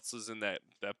what else is in that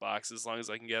box, as long as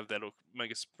I can get that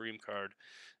Omega Supreme card,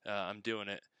 I'm doing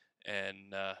it. And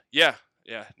no,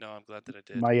 I'm glad that I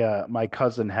did. My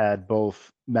cousin had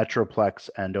both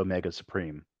Metroplex and Omega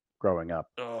Supreme growing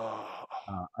up. I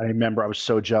remember I was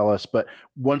so jealous, but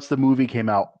once the movie came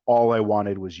out, all I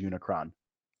wanted was Unicron,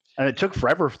 and it took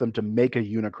forever for them to make a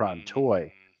Unicron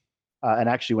toy. And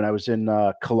actually, when I was in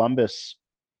Columbus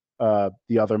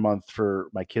the other month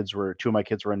for two of my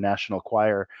kids were in National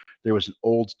Choir, there was an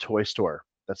old toy store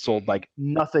that sold like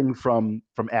nothing from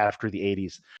after the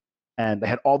 80s. And they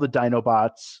had all the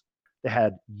Dinobots, they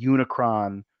had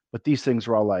Unicron, but these things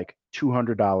were all like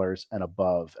 $200 and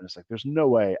above. And it's like, there's no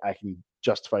way I can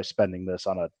justify spending this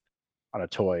on a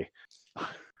toy.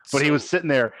 But he was sitting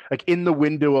there like in the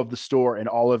window of the store in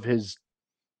all of his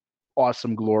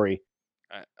awesome glory.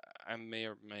 I may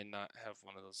or may not have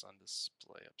one of those on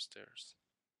display upstairs.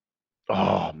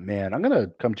 Oh man, I'm gonna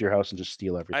come to your house and just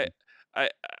steal everything.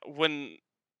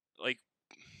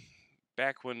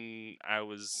 Back when I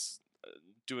was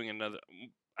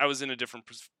I was in a different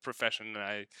profession, and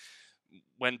I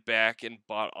went back and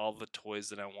bought all the toys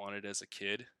that I wanted as a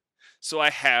kid. So I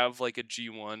have like a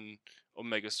G1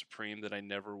 Omega Supreme that I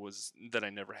never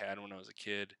had when I was a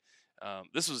kid.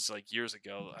 This was like years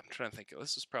ago. I'm trying to think.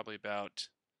 This was probably about,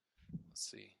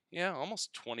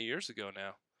 almost 20 years ago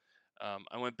now.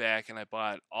 I went back and I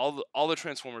bought all the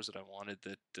Transformers that I wanted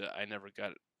that I never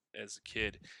got as a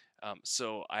kid.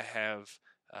 So I have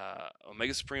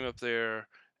Omega Supreme up there.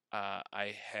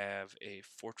 I have a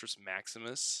Fortress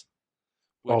Maximus.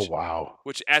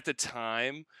 Which at the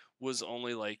time was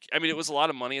only like, it was a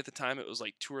lot of money at the time. It was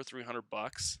like $200 or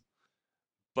 $300,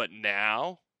 but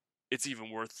now it's even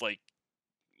worth like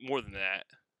more than that.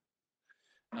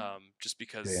 Just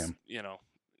because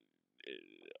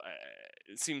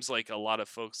it seems like a lot of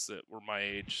folks that were my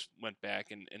age went back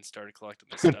and started collecting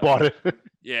this stuff. Bought it.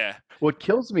 Yeah. What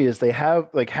kills me is they have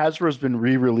like Hasbro's been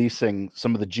re-releasing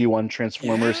some of the G1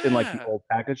 Transformers in like the old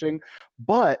packaging,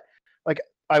 but like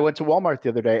I went to Walmart the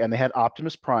other day and they had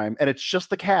Optimus Prime, and it's just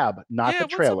the cab, not Yeah, the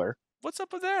trailer. what's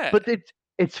up with that? But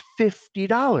it's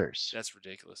 $50. That's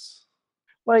ridiculous.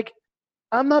 Like,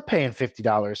 I'm not paying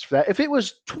 $50 for that. If it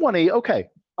was 20, okay,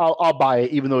 I'll buy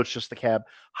it, even though it's just the cab.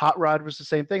 Hot Rod was the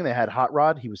same thing. They had Hot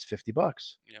Rod. He was $50.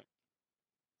 Yep.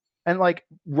 And like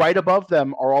right above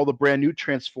them are all the brand new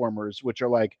Transformers, which are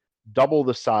like double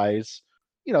the size.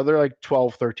 You know, they're like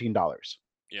 $12, $13.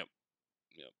 Yep.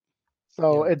 Yep.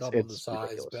 So Yeah, double the it's size,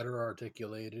 ridiculous. better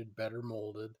articulated, better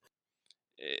molded.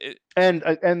 And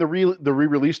the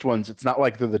re-released ones, it's not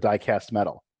like they're the die-cast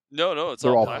metal. No, it's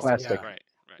They're all all plastic. plastic. Right.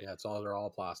 Yeah, they're all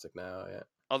plastic now. Yeah.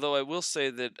 Although I will say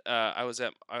that I was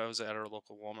at our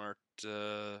local Walmart.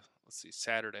 Let's see,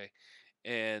 Saturday,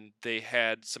 and they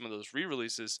had some of those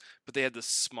re-releases, but they had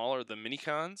the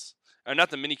mini-cons, or not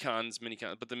the mini-cons,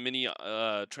 but the mini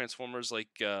Transformers like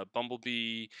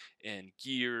Bumblebee and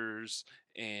Gears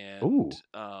and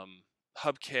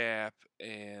Hubcap,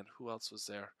 and who else was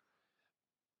there?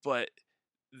 But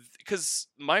because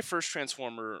my first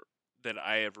Transformer that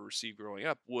I ever received growing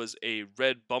up was a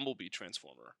red Bumblebee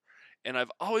Transformer, and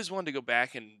I've always wanted to go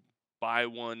back and buy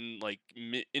one like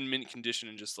in mint condition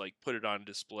and just like put it on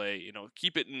display,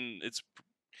 keep it in its.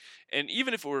 And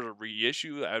even if it were a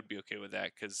reissue, I would be okay with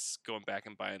that, because going back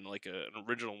and buying like an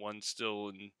original one still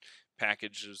in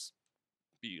package is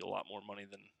be a lot more money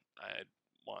than I'd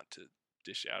want to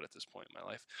dish out at this point in my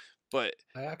life. But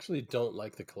I actually don't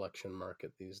like the collection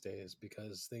market these days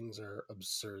because things are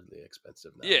absurdly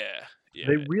expensive now. yeah,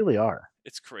 They really are.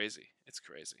 It's crazy.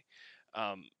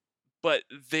 But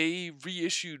they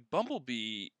reissued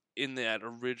Bumblebee in that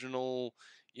original,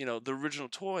 the original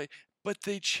toy, but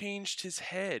they changed his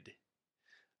head.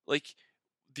 Like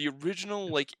the original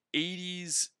like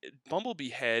 80s Bumblebee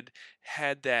head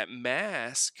had that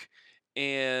mask,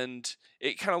 and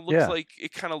it kind of looks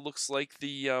like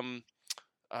the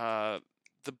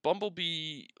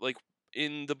Bumblebee, like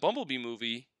in the Bumblebee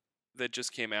movie that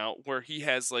just came out, where he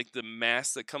has like the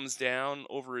mask that comes down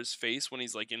over his face when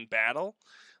he's like in battle.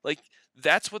 Like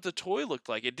that's what the toy looked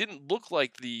like. It didn't look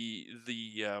like the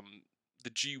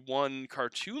G1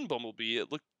 cartoon Bumblebee.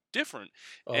 It looked different.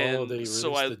 Oh, And they released the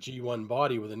G1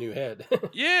 body with a new head.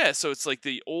 yeah, so it's like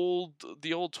the old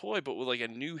toy, but with like a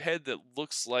new head that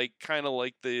looks like kind of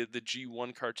like the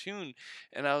G1 cartoon.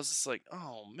 And I was just like,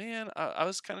 oh man, I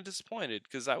was kind of disappointed,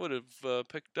 because I would have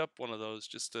picked up one of those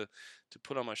just to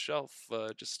put on my shelf,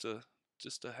 just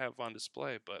to have on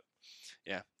display. But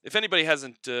yeah, if anybody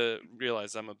hasn't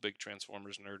realized, I'm a big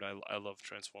Transformers nerd. I love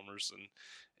Transformers,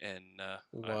 and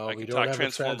Well, I we can don't talk have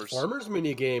Transformers. a Transformers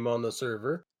mini game on the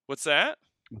server. What's that?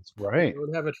 That's right. We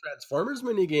don't have a Transformers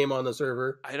mini game on the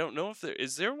server. I don't know if there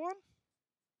is one.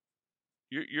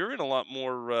 You're in a lot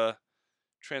more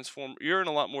You're in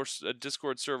a lot more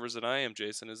Discord servers than I am,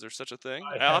 Jason. Is there such a thing?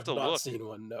 I I'll have have to not look. seen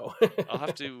one. No. I'll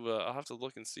have to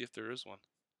look and see if there is one.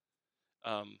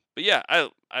 But yeah, I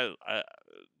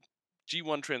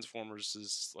G1 Transformers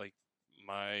is like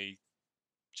my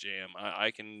jam.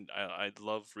 I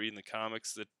love reading the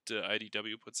comics that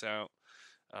IDW puts out.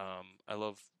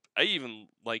 I even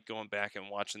like going back and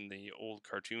watching the old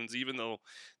cartoons, even though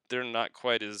they're not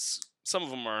quite as, some of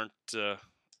them aren't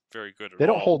very good at all. They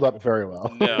don't hold up very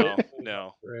well.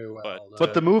 No. Very well.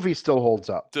 But the movie still holds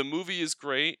up. The movie is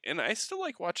great, and I still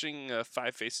like watching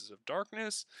Five Faces of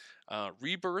Darkness.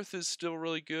 Rebirth is still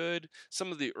really good.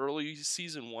 Some of the early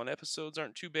season 1 episodes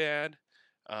aren't too bad.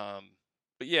 But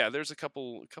yeah, there's a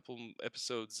couple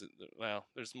episodes. Well,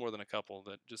 there's more than a couple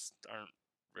that just aren't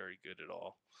very good at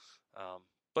all.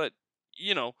 But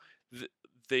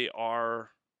they are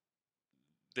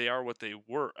what they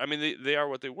were. I mean, they are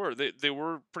what they were. They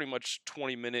were pretty much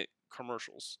 20-minute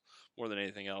commercials more than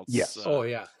anything else. Yes. Oh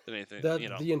yeah. Than anything.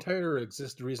 The entire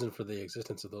reason for the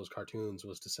existence of those cartoons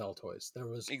was to sell toys. There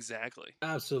was exactly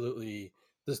absolutely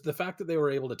the fact that they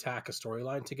were able to tack a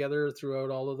storyline together throughout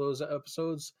all of those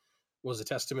episodes was a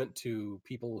testament to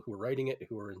people who were writing it,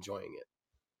 who were enjoying it.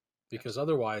 Because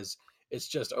otherwise, it's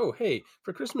just, oh hey,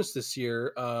 for Christmas this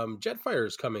year, Jetfire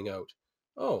is coming out.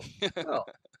 Oh, well,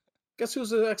 guess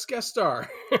who's the next guest star?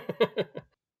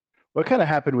 What kind of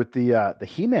happened with the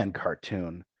He-Man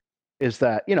cartoon is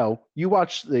that, you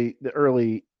watch the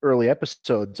early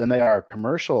episodes and they are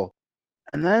commercial,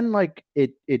 and then like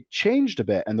it changed a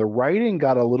bit and the writing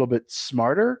got a little bit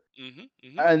smarter,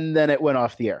 and then it went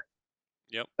off the air.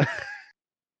 Yep.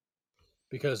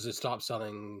 Because it stopped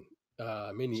selling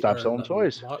selling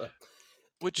toys.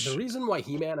 Which the reason why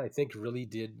He-Man, I think, really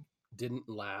didn't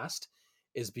last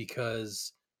is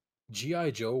because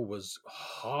G.I. Joe was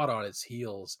hot on its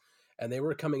heels, and they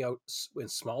were coming out in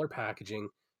smaller packaging,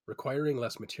 requiring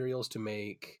less materials to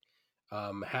make.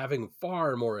 having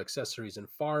far more accessories and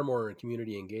far more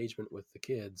community engagement with the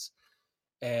kids.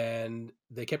 And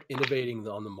they kept innovating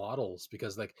on the models,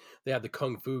 because like they had the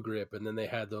kung fu grip, and then they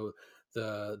had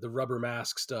the rubber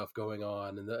mask stuff going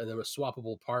on, and there were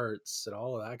swappable parts and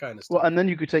all of that kind of stuff. Well, and then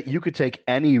you could take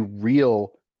any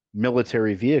real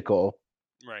military vehicle,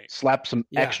 Right. slap some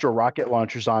Yeah. extra rocket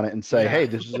launchers on it, and say, Yeah. "Hey,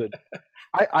 this is a."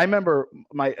 I remember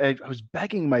I was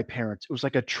begging my parents. It was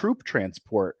like a troop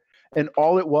transport, and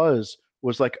all it was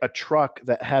like a truck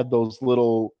that had those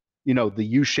little, the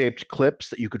U-shaped clips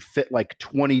that you could fit like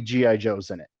 20 GI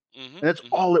Joes in it, Mm-hmm. and that's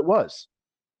Mm-hmm. all it was.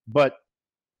 But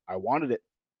I wanted it.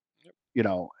 Yep.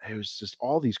 It was just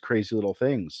all these crazy little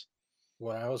things.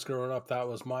 When I was growing up, that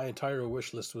was my entire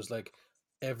wish list, was like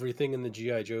everything in the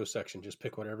GI Joe section. Just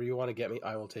pick whatever you want to get me.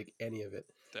 I will take any of it.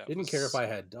 Didn't care if I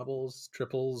had doubles,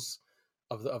 triples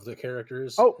of the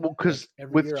characters. Oh, well, because Like,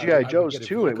 every with year GI I would Joes get a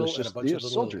too, it vehicle was and a just bunch the of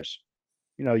little soldiers.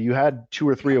 You had 2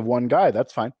 or 3 of one guy.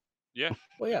 That's fine. Yeah.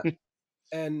 Well, yeah.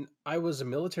 And I was a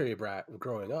military brat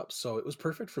growing up, so it was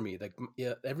perfect for me. Like,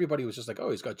 yeah, everybody was just like, "Oh,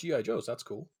 he's got GI Joes. That's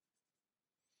cool."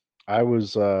 I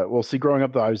was see, growing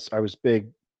up though, I was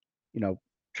big,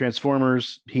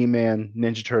 Transformers, He-Man,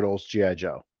 Ninja Turtles, GI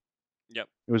Joe. Yep.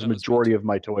 It was That a was me majority too. of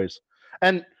my toys,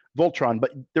 and Voltron,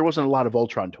 but there wasn't a lot of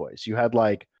Voltron toys. You had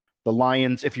like the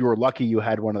lions. If you were lucky, you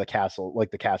had one of the castle,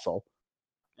 like the castle.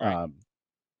 Right.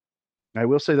 I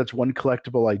will say that's one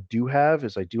collectible I do have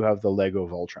the Lego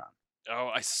Voltron. Oh,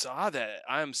 I saw that.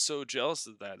 I am so jealous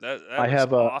of that. That I was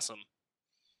have awesome.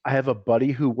 I have a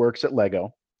buddy who works at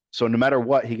Lego, so no matter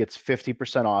what, he gets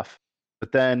 50% off.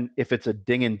 But then if it's a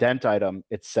ding and dent item,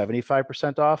 it's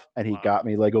 75% off. And he Wow. got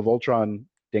me Lego Voltron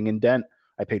ding and dent.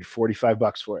 I paid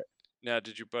 $45 for it. Now,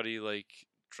 did your buddy like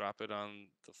drop it on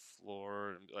the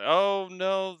floor and be like, "Oh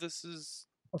no, this is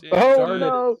Oh Darn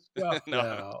no! it! Well, no,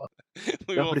 no.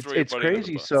 we No, won't but throw your it's buddy under the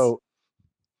crazy. bus."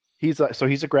 So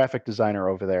he's a graphic designer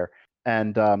over there,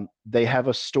 and they have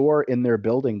a store in their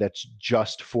building that's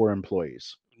just for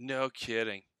employees. No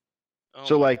kidding. Oh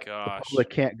So my like the gosh. public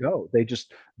can't go.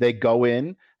 They go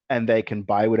in and they can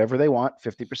buy whatever they want,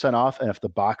 50% off, and if the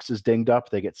box is dinged up,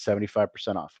 they get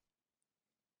 75% off.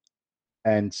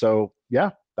 And so yeah,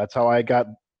 that's how I got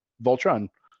Voltron.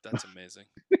 That's amazing.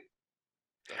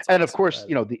 That's And of awesome. course,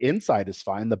 the inside is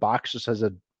fine. The box just has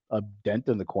a dent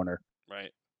in the corner.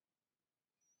 Right.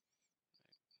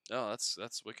 Oh,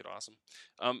 that's wicked awesome.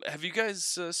 Have you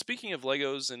guys, speaking of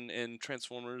Legos and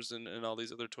Transformers and all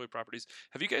these other toy properties,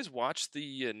 have you guys watched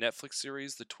the Netflix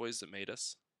series, The Toys That Made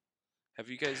Us? Have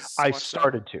you guys I watched that?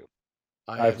 started to.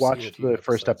 I I've have seen a watched few the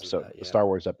first episodes of episode, that, the yeah. Star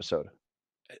Wars episode.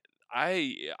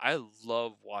 I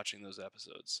love watching those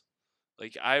episodes.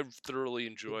 Like I thoroughly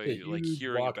enjoy It's a like huge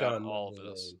hearing walk about down all of memory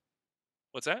those. lane.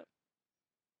 What's that?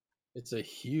 It's a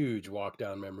huge walk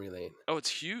down memory lane. Oh, it's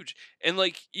huge. And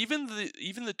like even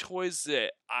the toys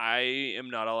that I am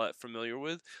not all that familiar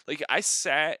with, like I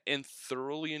sat and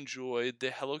thoroughly enjoyed the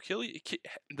Hello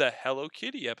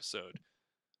Kitty episode.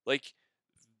 Like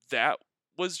that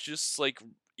was just like,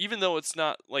 even though it's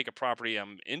not like a property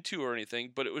I'm into or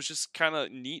anything, but it was just kind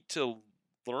of neat to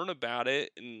learn about it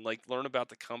and like learn about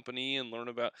the company and learn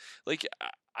about like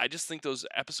I just think those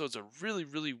episodes are really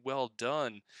really well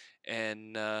done.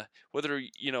 And whether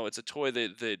it's a toy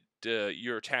that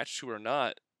you're attached to or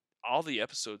not, all the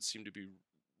episodes seem to be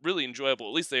really enjoyable.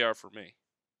 At least they are for me.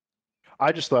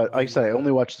 I just thought, like I said, I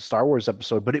only watched the Star Wars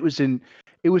episode, but it was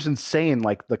insane.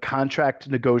 Like the contract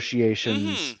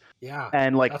negotiations Yeah,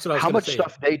 and like that's what I was how gonna much say.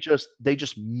 stuff they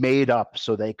just made up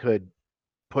so they could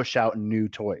push out new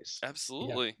toys.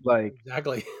 Absolutely. Like,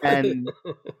 Exactly. and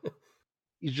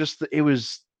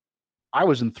I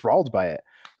was enthralled by it,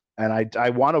 and I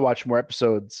want to watch more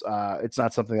episodes. It's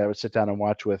not something that I would sit down and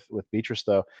watch with Beatrice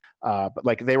though. But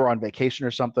like they were on vacation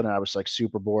or something, and I was like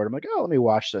super bored. I'm like, oh, let me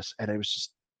watch this, and it was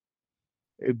just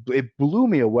it blew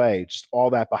me away. Just all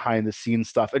that behind the scenes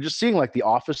stuff, and just seeing like the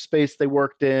office space they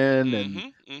worked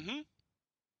in,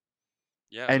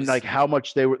 Yeah, and like how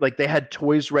much they were like they had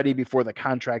toys ready before the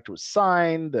contract was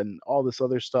signed, and all this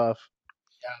other stuff.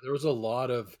 Yeah, there was a lot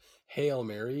of Hail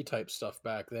Mary type stuff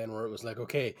back then where it was like,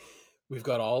 okay, we've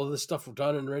got all of this stuff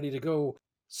done and ready to go.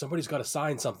 Somebody's got to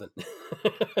sign something.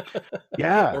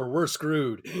 Yeah. Or we're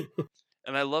screwed.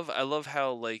 And I love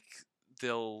how like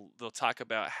they'll talk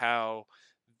about how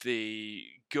they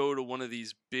go to one of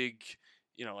these big,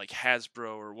 like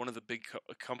Hasbro or one of the big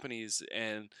companies,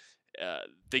 and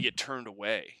they get turned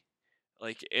away.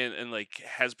 Like and like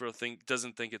Hasbro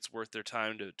doesn't think it's worth their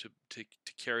time to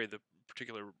carry the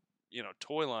particular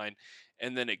toy line,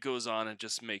 and then it goes on and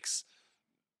just makes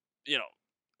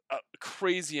a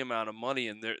crazy amount of money,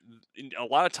 and a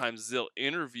lot of times they'll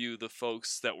interview the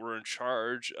folks that were in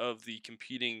charge of the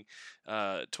competing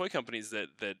toy companies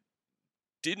that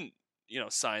didn't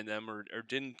sign them or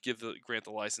didn't grant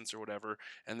the license or whatever,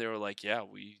 and they were like, yeah,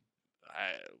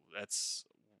 that's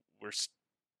we're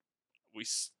we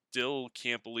still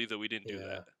can't believe that we didn't do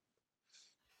that.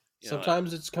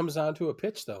 Sometimes it comes down to a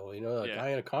pitch, though. A Yeah. guy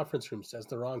in a conference room says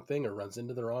the wrong thing or runs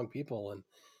into the wrong people, and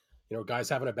guy's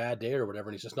having a bad day or whatever,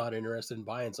 and he's just not interested in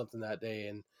buying something that day.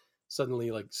 And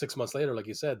suddenly, like 6 months later, like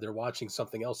you said, they're watching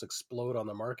something else explode on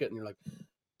the market, and you're like,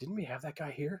 didn't we have that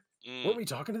guy here? Weren't we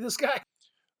talking to this guy?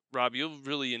 Rob, you'll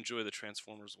really enjoy the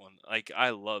Transformers one. Like, I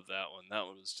love that one. That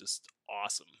one was just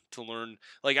awesome to learn.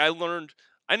 Like, I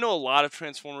know a lot of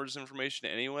Transformers information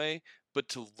anyway, but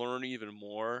to learn even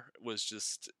more it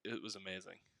was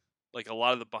amazing. Like, a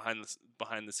lot of the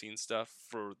behind the scenes stuff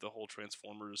for the whole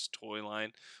Transformers toy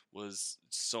line was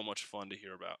so much fun to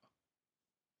hear about.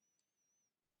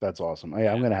 That's awesome.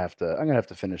 Yeah, I'm gonna have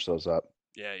to finish those up.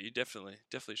 Yeah, you definitely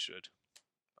should.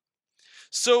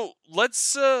 So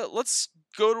let's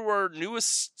go to our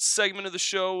newest segment of the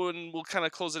show, and we'll kind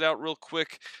of close it out real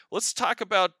quick. Let's talk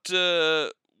about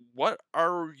what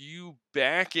are you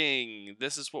backing?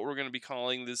 This is what we're going to be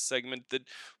calling this segment. That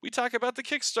we talk about the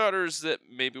Kickstarters that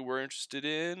maybe we're interested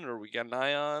in, or we got an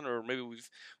eye on, or maybe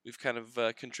we've kind of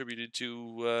contributed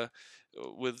to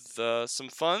with some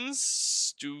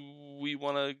funds. Do we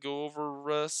want to go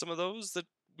over some of those that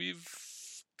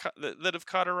that have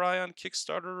caught our eye on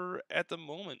Kickstarter at the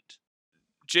moment?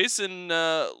 Jason,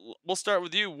 we'll start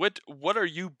with you. What are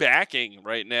you backing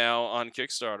right now on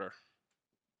Kickstarter?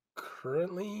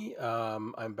 Currently,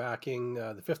 I'm backing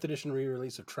the 5th edition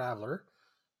re-release of Traveler.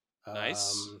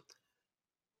 Nice.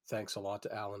 Thanks a lot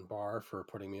to Alan Barr for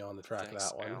putting me on the track of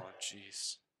that one. Alan,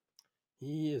 jeez.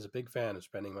 He is a big fan of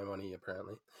spending my money,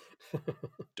 apparently.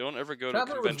 Don't ever go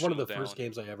Traveler to was one of the down. first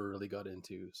games I ever really got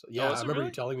into. So yeah, I remember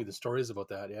you telling me the stories about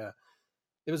that. Yeah,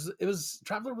 it was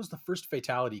Traveler was the first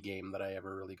fatality game that I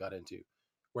ever really got into,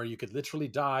 where you could literally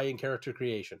die in character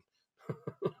creation.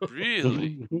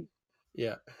 Really?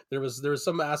 Yeah, there was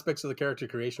some aspects of the character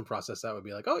creation process that would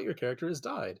be like, oh, your character has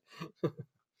died.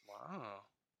 Wow.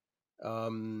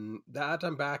 That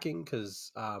I'm backing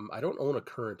because I don't own a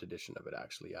current edition of it.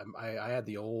 Actually, I had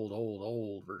the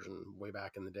old version way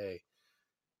back in the day.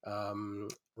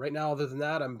 Right now, other than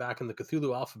that, I'm backing the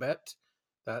Cthulhu Alphabet.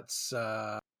 That's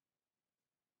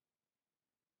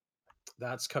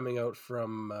coming out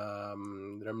from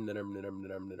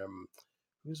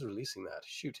who's releasing that?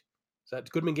 Shoot, is that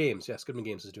Goodman Games? Yes, Goodman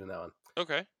Games is doing that one.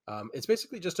 Okay. It's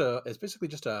basically just a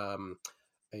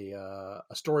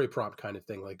story prompt kind of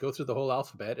thing. Like go through the whole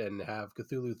alphabet and have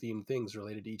Cthulhu themed things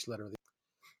related to each letter of the.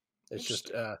 It's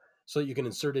just so you can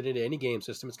insert it into any game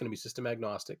system. It's going to be system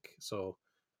agnostic, so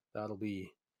that'll be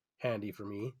handy for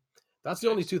me. That's the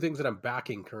only two things that I'm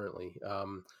backing currently.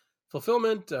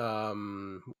 Fulfillment.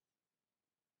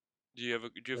 Do you have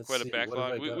quite a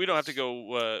backlog? We don't have to go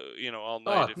all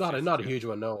night. Oh, not a huge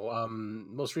one. No.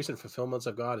 Most recent fulfillments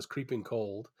I've got is Creeping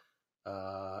Cold,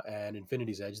 and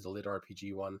Infinity's Edge, the lit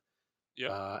RPG one.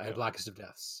 Yeah. And Blackest of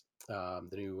Deaths, the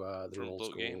new old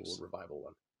school games. revival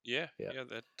one. Yeah.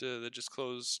 That just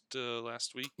closed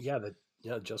last week. Yeah, it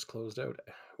just closed out.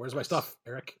 Where's my stuff,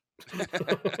 Eric?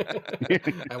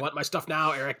 I want my stuff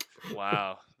now, Eric.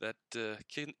 Wow, that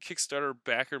Kickstarter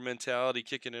backer mentality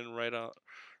kicking in right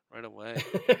away.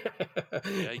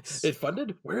 Yikes! It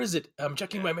funded? Where is it? I'm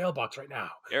checking my mailbox right now.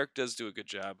 Eric does do a good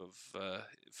job of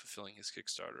fulfilling his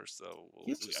Kickstarters, though.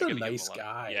 He's just a nice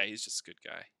guy. Yeah, he's just a good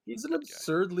guy. He's an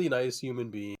absurdly nice human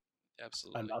being.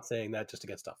 Absolutely. I'm not saying that just to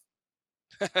get stuff.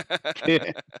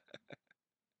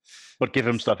 But give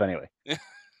him stuff anyway.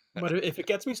 But if it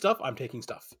gets me stuff, I'm taking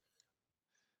stuff.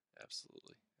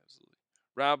 Absolutely.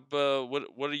 Rob,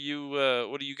 what do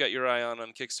you got your eye on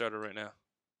Kickstarter right now?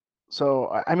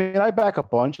 So I mean, I back a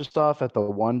bunch of stuff at the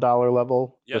 $1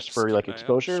 level just for like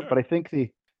exposure. Sure. But I think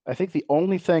the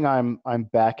only thing I'm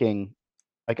backing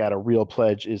like at a real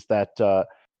pledge is that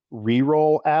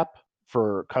reroll app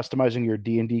for customizing your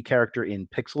D&D character in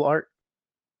pixel art.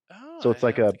 Oh, so it's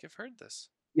I think I've heard this.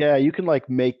 Yeah, you can like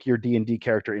make your D&D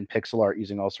character in pixel art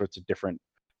using all sorts of different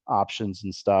options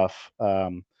and stuff.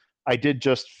 I did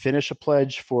just finish a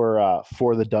pledge for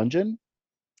the Dungeon,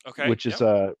 which is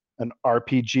an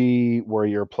RPG where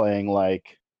you're playing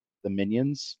like the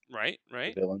minions, right,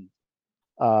 the villain.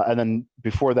 And then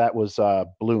before that was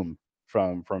Bloom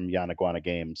from Yanaguana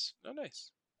Games. Oh,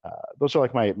 nice. Those are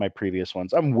like my previous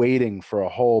ones. I'm waiting for a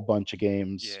whole bunch of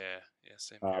games. Yeah,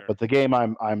 same here. But the game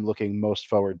I'm looking most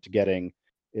forward to getting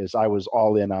is I was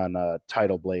all in on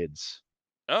Tidal Blades.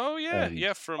 Oh yeah, and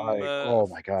yeah. From oh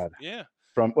my god, yeah,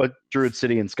 from Druid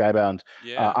City and Skybound.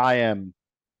 yeah. I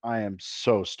am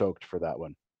so stoked for that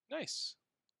one. Nice,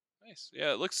 nice.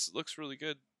 Yeah, it looks really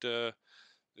good.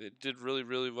 It did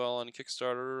really well on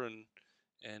Kickstarter,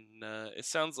 and it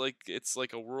sounds like it's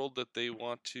like a world that they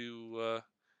want to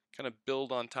kind of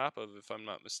build on top of, if I'm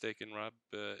not mistaken, Rob.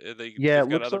 Yeah, They've it got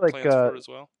looks other like plans for it as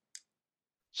well.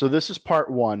 so this is part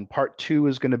one. Part two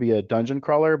is going to be a dungeon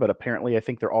crawler, but apparently I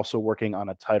think they're also working on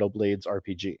a Tidal Blades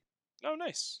RPG. Oh,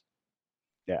 nice,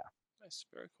 Yeah. nice,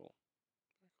 very cool.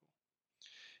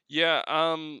 Yeah,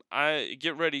 I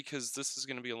get ready because this is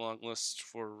going to be a long list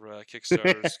for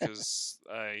Kickstarters because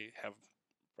I have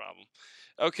a problem.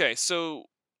 Okay, so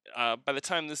by the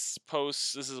time this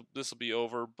posts, this will be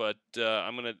over, but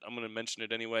I'm gonna mention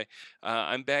it anyway.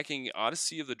 I'm backing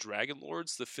Odyssey of the Dragon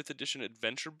Lords, the 5th edition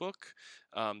adventure book.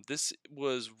 This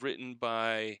was written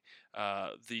by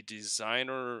the lead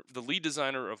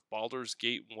designer of Baldur's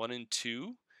Gate 1 and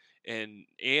 2,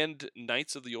 and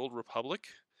Knights of the Old Republic.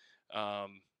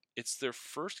 It's their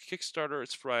first Kickstarter.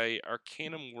 It's by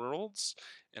Arcanum Worlds,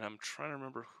 and I'm trying to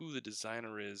remember who the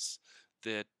designer is.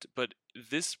 But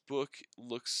this book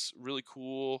looks really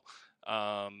cool.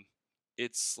 Um,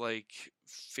 it's like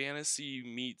fantasy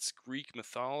meets Greek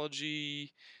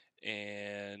mythology,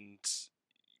 and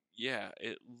yeah,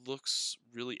 it looks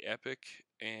really epic.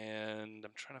 And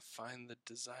I'm trying to find the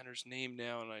designer's name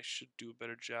now, and I should do a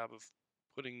better job of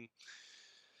putting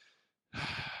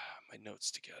my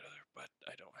notes together, but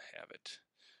I don't have it.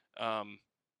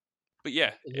 But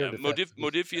yeah, In your defense,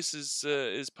 Modifius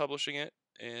is publishing it,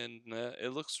 and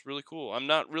it looks really cool. I'm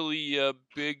not really a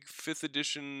big 5th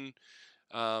edition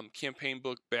campaign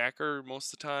book backer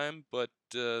most of the time, but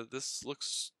this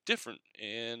looks different,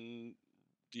 and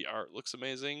the art looks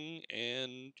amazing,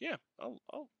 and yeah,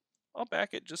 I'll back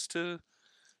it just to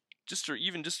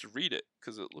read it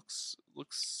because it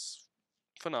looks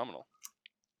phenomenal.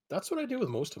 that's what I do with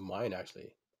most of mine.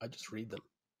 Actually, I just read them.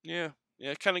 Yeah,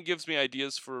 yeah, it kind of gives me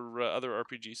ideas for other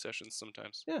RPG sessions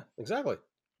sometimes. Yeah, exactly.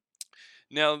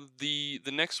 Now, the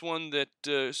next one that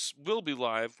will be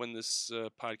live when this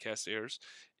podcast airs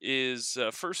is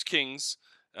First Kings.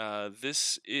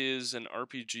 This is an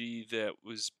RPG that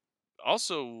was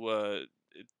also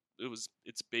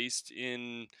it's based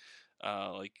in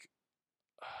like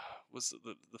was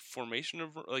it the formation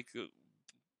of like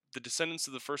the descendants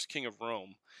of the first king of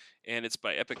Rome, and it's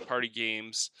by Epic Party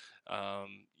Games.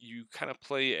 You kind of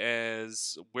play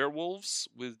as werewolves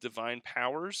with divine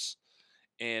powers,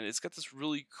 and it's got this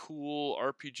really cool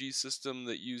RPG system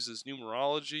that uses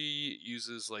numerology. It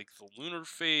uses like the lunar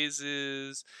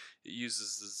phases. It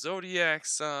uses the zodiac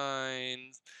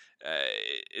signs.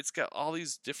 It's got all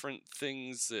these different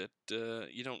things that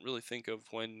you don't really think of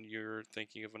when you're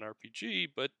thinking of an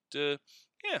RPG, but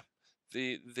yeah,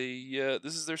 they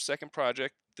this is their second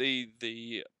project.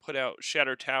 They put out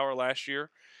Shatter Tower last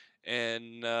year,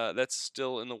 and that's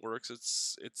still in the works.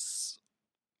 It's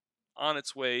on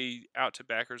its way out to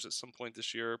backers at some point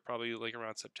this year, probably like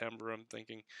around September. I'm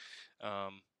thinking,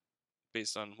 um,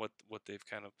 based on what they've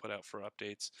kind of put out for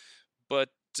updates. But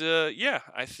yeah,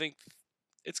 I think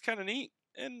it's kind of neat,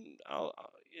 and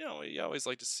you always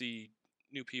like to see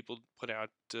new people put out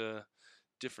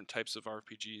different types of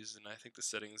RPGs, and I think the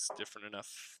setting's different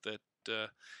enough that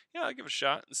yeah, I'll give it a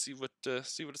shot and see what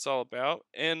it's all about.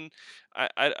 And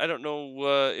I don't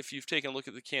know if you've taken a look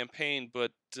at the campaign,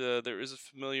 but there is a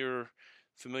familiar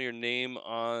name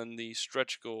on the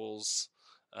stretch goals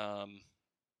um,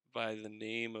 by the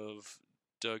name of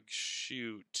Doug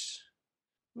Shute.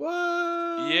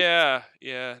 What? Yeah.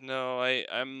 No, I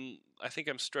think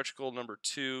I'm stretch goal number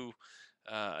 2.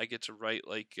 I get to write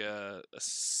like a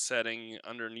setting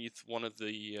underneath one of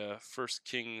the first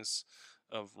kings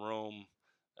of Rome.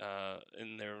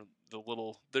 In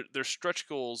their stretch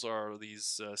goals are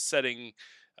these setting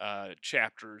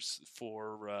chapters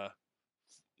for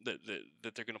that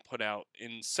they're going to put out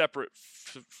in separate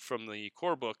from the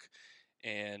core book.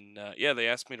 And yeah, they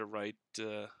asked me to write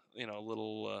a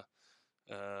little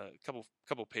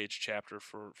couple page chapter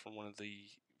for one of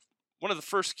the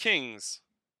first kings.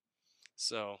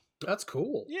 So That's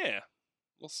cool. yeah,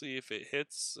 we'll see if it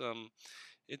hits.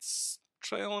 It's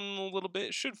trailing a little bit.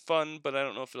 It should fun, but I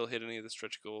don't know if it'll hit any of the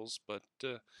stretch goals. But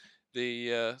the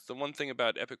one thing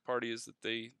about Epic Party is that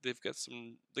they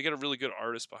got a really good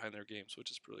artist behind their games,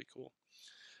 which is really cool.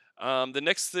 The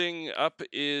next thing up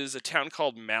is a town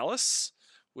called Malice,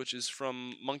 which is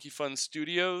from Monkey Fun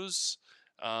Studios.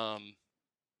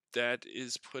 That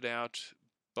is put out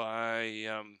by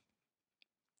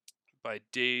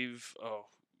Dave.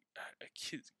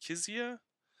 Kizia.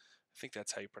 I think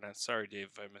that's how you pronounce. Sorry, Dave,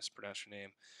 if I mispronounced your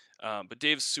name. But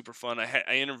Dave's super fun.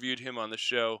 I interviewed him on the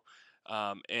show,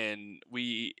 and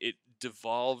it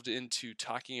devolved into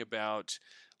talking about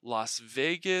Las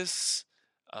Vegas.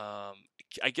 I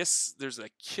guess there's a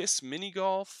Kiss mini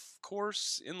golf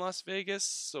course in Las Vegas,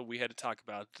 so we had to talk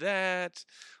about that.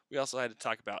 We also had to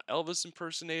talk about Elvis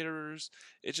impersonators.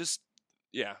 It just,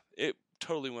 yeah, it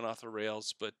totally went off the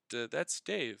rails. But that's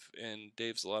Dave, and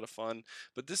Dave's a lot of fun.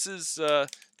 But this is a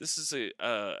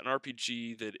an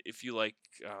RPG that if you like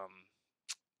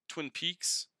Twin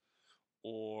Peaks,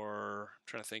 or I'm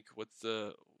trying to think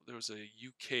there was a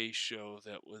UK show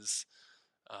that was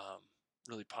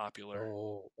really popular.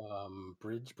 Oh,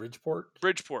 Bridgeport.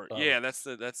 Bridgeport. Um, Yeah, that's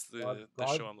the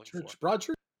show I'm looking for.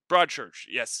 Broadchurch. Broadchurch.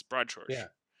 Yes, Broadchurch. Yeah.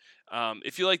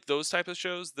 If you like those type of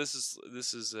shows, this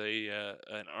is a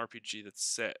an RPG that's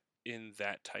set in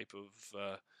that type of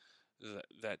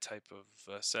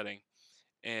setting.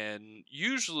 And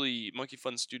usually, Monkey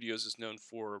Fun Studios is known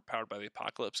for Powered by the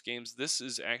Apocalypse games. This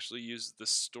is actually used the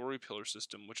Story Pillar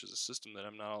system, which is a system that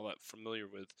I'm not all that familiar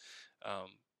with,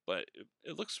 but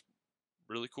it looks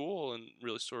really cool and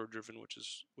really story driven, which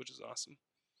is awesome.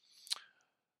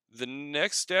 The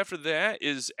next after that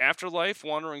is Afterlife: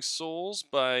 Wandering Souls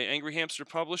by Angry Hamster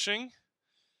Publishing.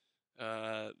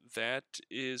 That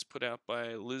is put out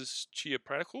by Liz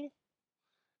Chiapratical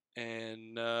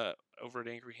and over at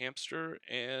Angry Hamster.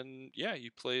 And yeah,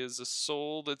 you play as a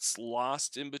soul that's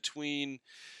lost in between,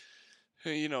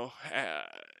 heaven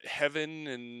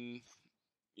and,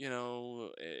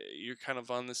 you're kind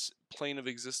of on this plane of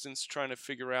existence trying to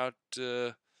figure out,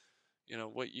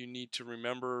 what you need to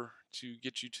remember to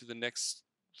get you to the next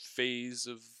phase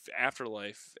of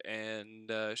Afterlife.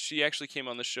 And she actually came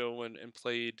on the show and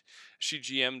played. She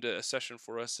GM'd a session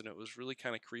for us, and it was really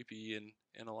kind of creepy and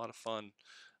a lot of fun.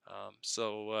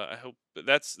 So I hope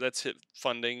that's hit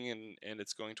funding, and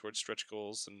it's going towards stretch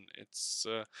goals, and it's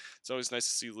always nice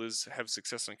to see Liz have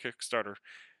success on Kickstarter.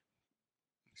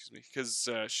 Excuse me, because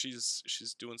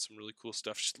she's doing some really cool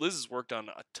stuff. Liz has worked on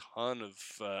a ton of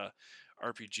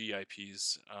RPG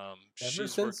IPs. Ever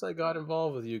since I got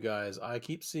involved with you guys, I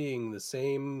keep seeing the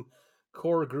same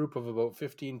core group of about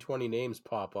 15, 20 names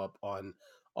pop up on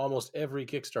almost every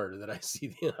Kickstarter that I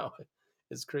see.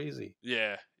 It's crazy.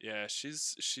 Yeah.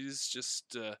 She's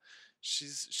just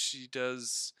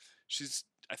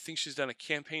I think she's done a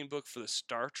campaign book for the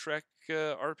Star Trek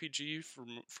RPG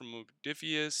from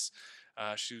Modifius.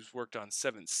 She's worked on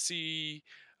 7C.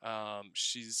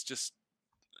 She's just,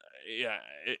 yeah.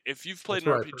 If you've played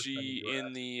an RPG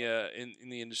in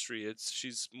the industry,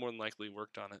 she's more than likely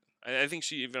worked on it. I think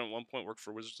she even at one point worked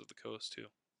for Wizards of the Coast too.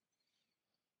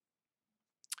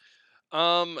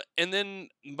 And then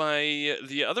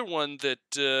the other one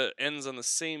that ends on the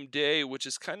same day, which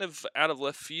is kind of out of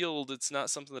left field. It's not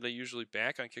something that I usually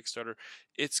back on Kickstarter.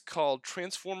 It's called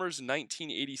Transformers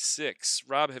 1986.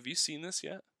 Rob, have you seen this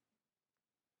yet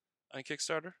on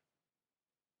Kickstarter?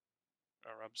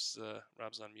 Oh,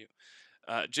 Rob's on mute.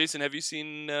 Jason, have you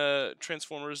seen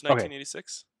Transformers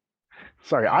 1986?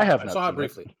 Sorry, I have not. I saw it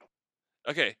briefly.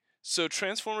 Okay, so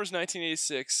Transformers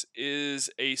 1986 is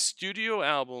a studio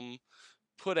album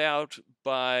put out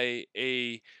by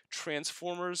a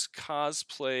Transformers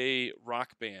cosplay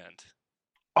rock band.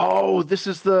 Oh, this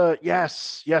is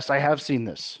yes, I have seen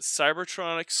this.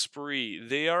 Cybertronic Spree.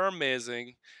 They are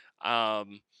amazing. I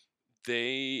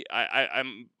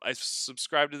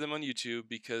subscribe to them on YouTube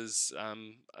because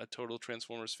I'm a total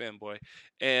Transformers fanboy,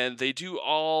 and they do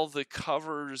all the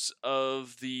covers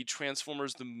of the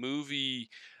Transformers the movie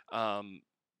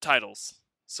titles.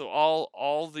 So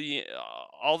all the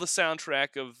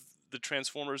soundtrack of the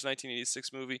Transformers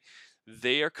 1986 movie,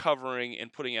 they are covering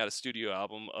and putting out a studio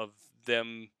album of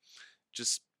them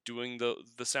just doing the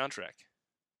soundtrack.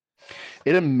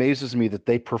 It amazes me that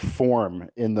they perform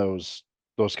in those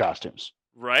costumes.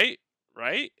 Right.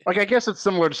 Like, I guess it's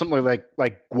similar to something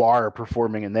like Guar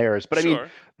performing in theirs, but sure. I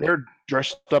mean, they're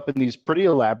dressed up in these pretty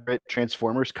elaborate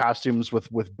Transformers costumes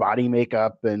with body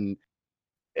makeup, and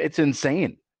it's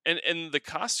insane. And the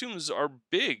costumes are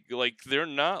big. Like, they're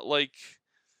not like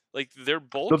they're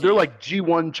bulky. So they're like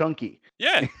G1 chunky.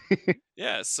 Yeah.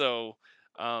 Yeah. So,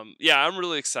 yeah, I'm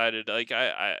really excited. Like,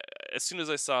 I as soon as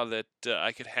I saw that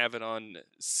I could have it on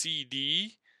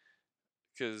CD,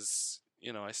 because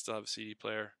I still have a CD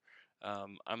player.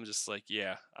 I'm just like,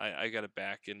 yeah, I got to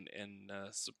back and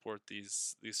support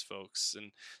these folks.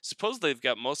 And suppose they've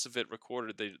got most of it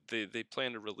recorded. They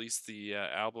plan to release the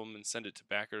album and send it to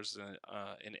backers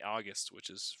in August,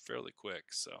 which is fairly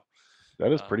quick. So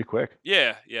that is pretty quick.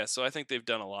 Yeah. So I think they've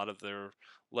done a lot of their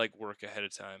legwork ahead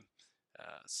of time.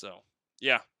 So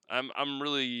yeah, I'm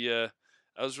really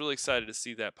I was really excited to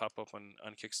see that pop up on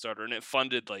Kickstarter, and it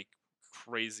funded like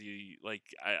crazy. Like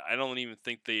I don't even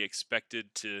think they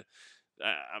expected to.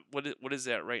 What is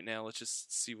that right now? Let's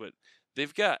just see what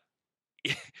they've got.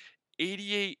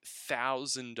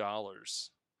 $88,000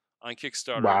 on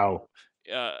Kickstarter. Wow.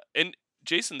 And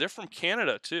Jason, they're from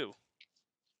Canada too.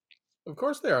 Of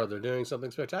course they are. They're doing something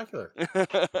spectacular.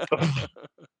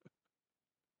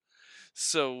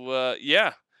 So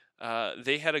yeah,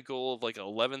 they had a goal of like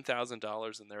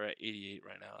 $11,000, and they're at 88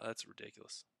 right now. That's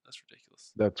ridiculous.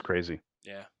 That's crazy.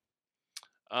 Yeah.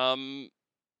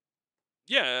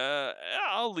 Yeah,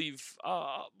 I'll leave.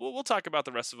 We'll talk about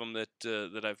the rest of them that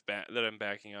I'm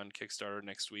backing on Kickstarter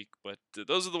next week. But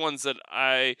those are the ones that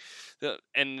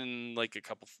end in like a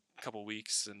couple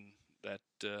weeks, and that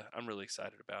I'm really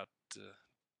excited about.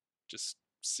 Just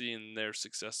seeing their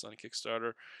success on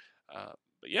Kickstarter.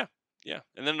 But yeah,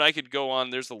 and then I could go on.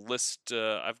 There's a list.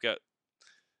 I've got,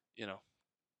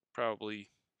 probably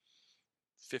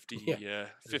 50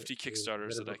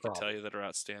 Kickstarters that I could tell you that are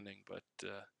outstanding, but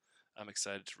I'm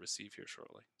excited to receive here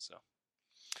shortly. So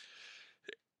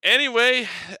anyway,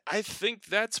 I think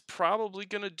that's probably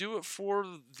going to do it for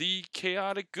the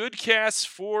Chaotic Goodcast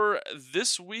for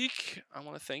this week. I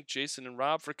want to thank Jason and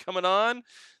Rob for coming on.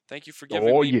 Thank you for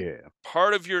giving me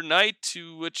part of your night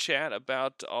to chat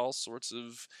about all sorts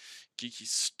of geeky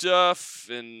stuff.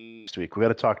 And next week we got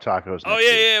to talk tacos.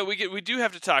 We do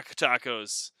have to talk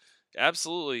tacos.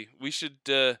 Absolutely, we should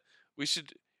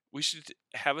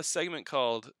have a segment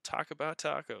called "Talk About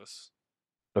Tacos."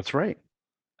 That's right.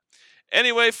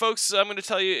 Anyway, folks, I'm going to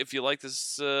tell you, if you like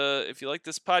this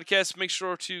podcast, make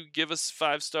sure to give us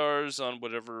 5 stars on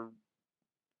whatever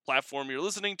platform you're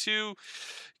listening to.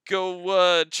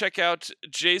 Go check out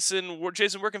Jason.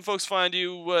 Jason, where can folks find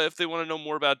you if they want to know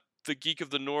more about the Geek of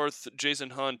the North, Jason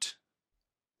Hunt?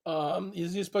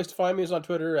 Easiest place to find me is on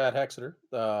Twitter at Hexeter.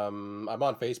 I'm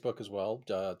on Facebook as well.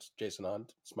 It's Jason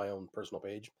Hunt. It's my own personal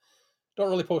page. Don't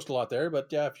really post a lot there, but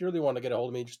yeah, if you really want to get a hold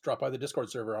of me, just drop by the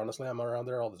Discord server. Honestly, I'm around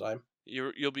there all the time.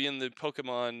 You'll be in the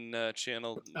Pokemon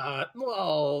channel.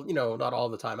 Well, not all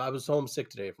the time. I was homesick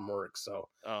today from work, so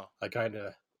I kind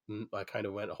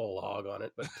of went whole hog on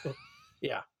it. But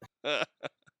yeah.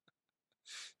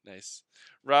 Nice.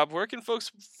 Rob, where can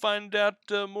folks find out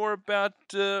more about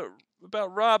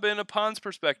Rob and a Pawn's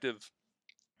Perspective?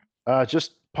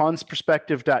 Just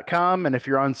pawnsperspective.com, and if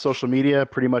you're on social media,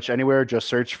 pretty much anywhere, just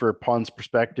search for Pawn's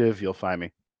Perspective. You'll find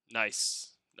me. Nice.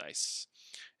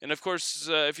 And of course,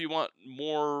 if you want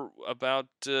more about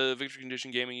Victory Condition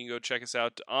Gaming, you can go check us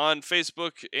out on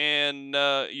Facebook and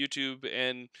YouTube,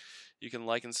 and you can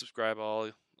like and subscribe all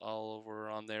over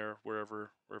on there, wherever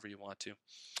you want to.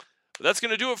 But that's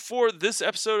going to do it for this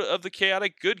episode of the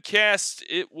Chaotic Goodcast.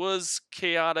 It was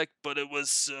chaotic, but it was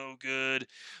so good.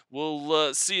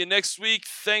 We'll see you next week.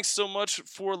 Thanks so much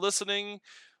for listening.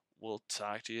 We'll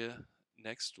talk to you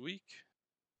next week.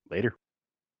 Later.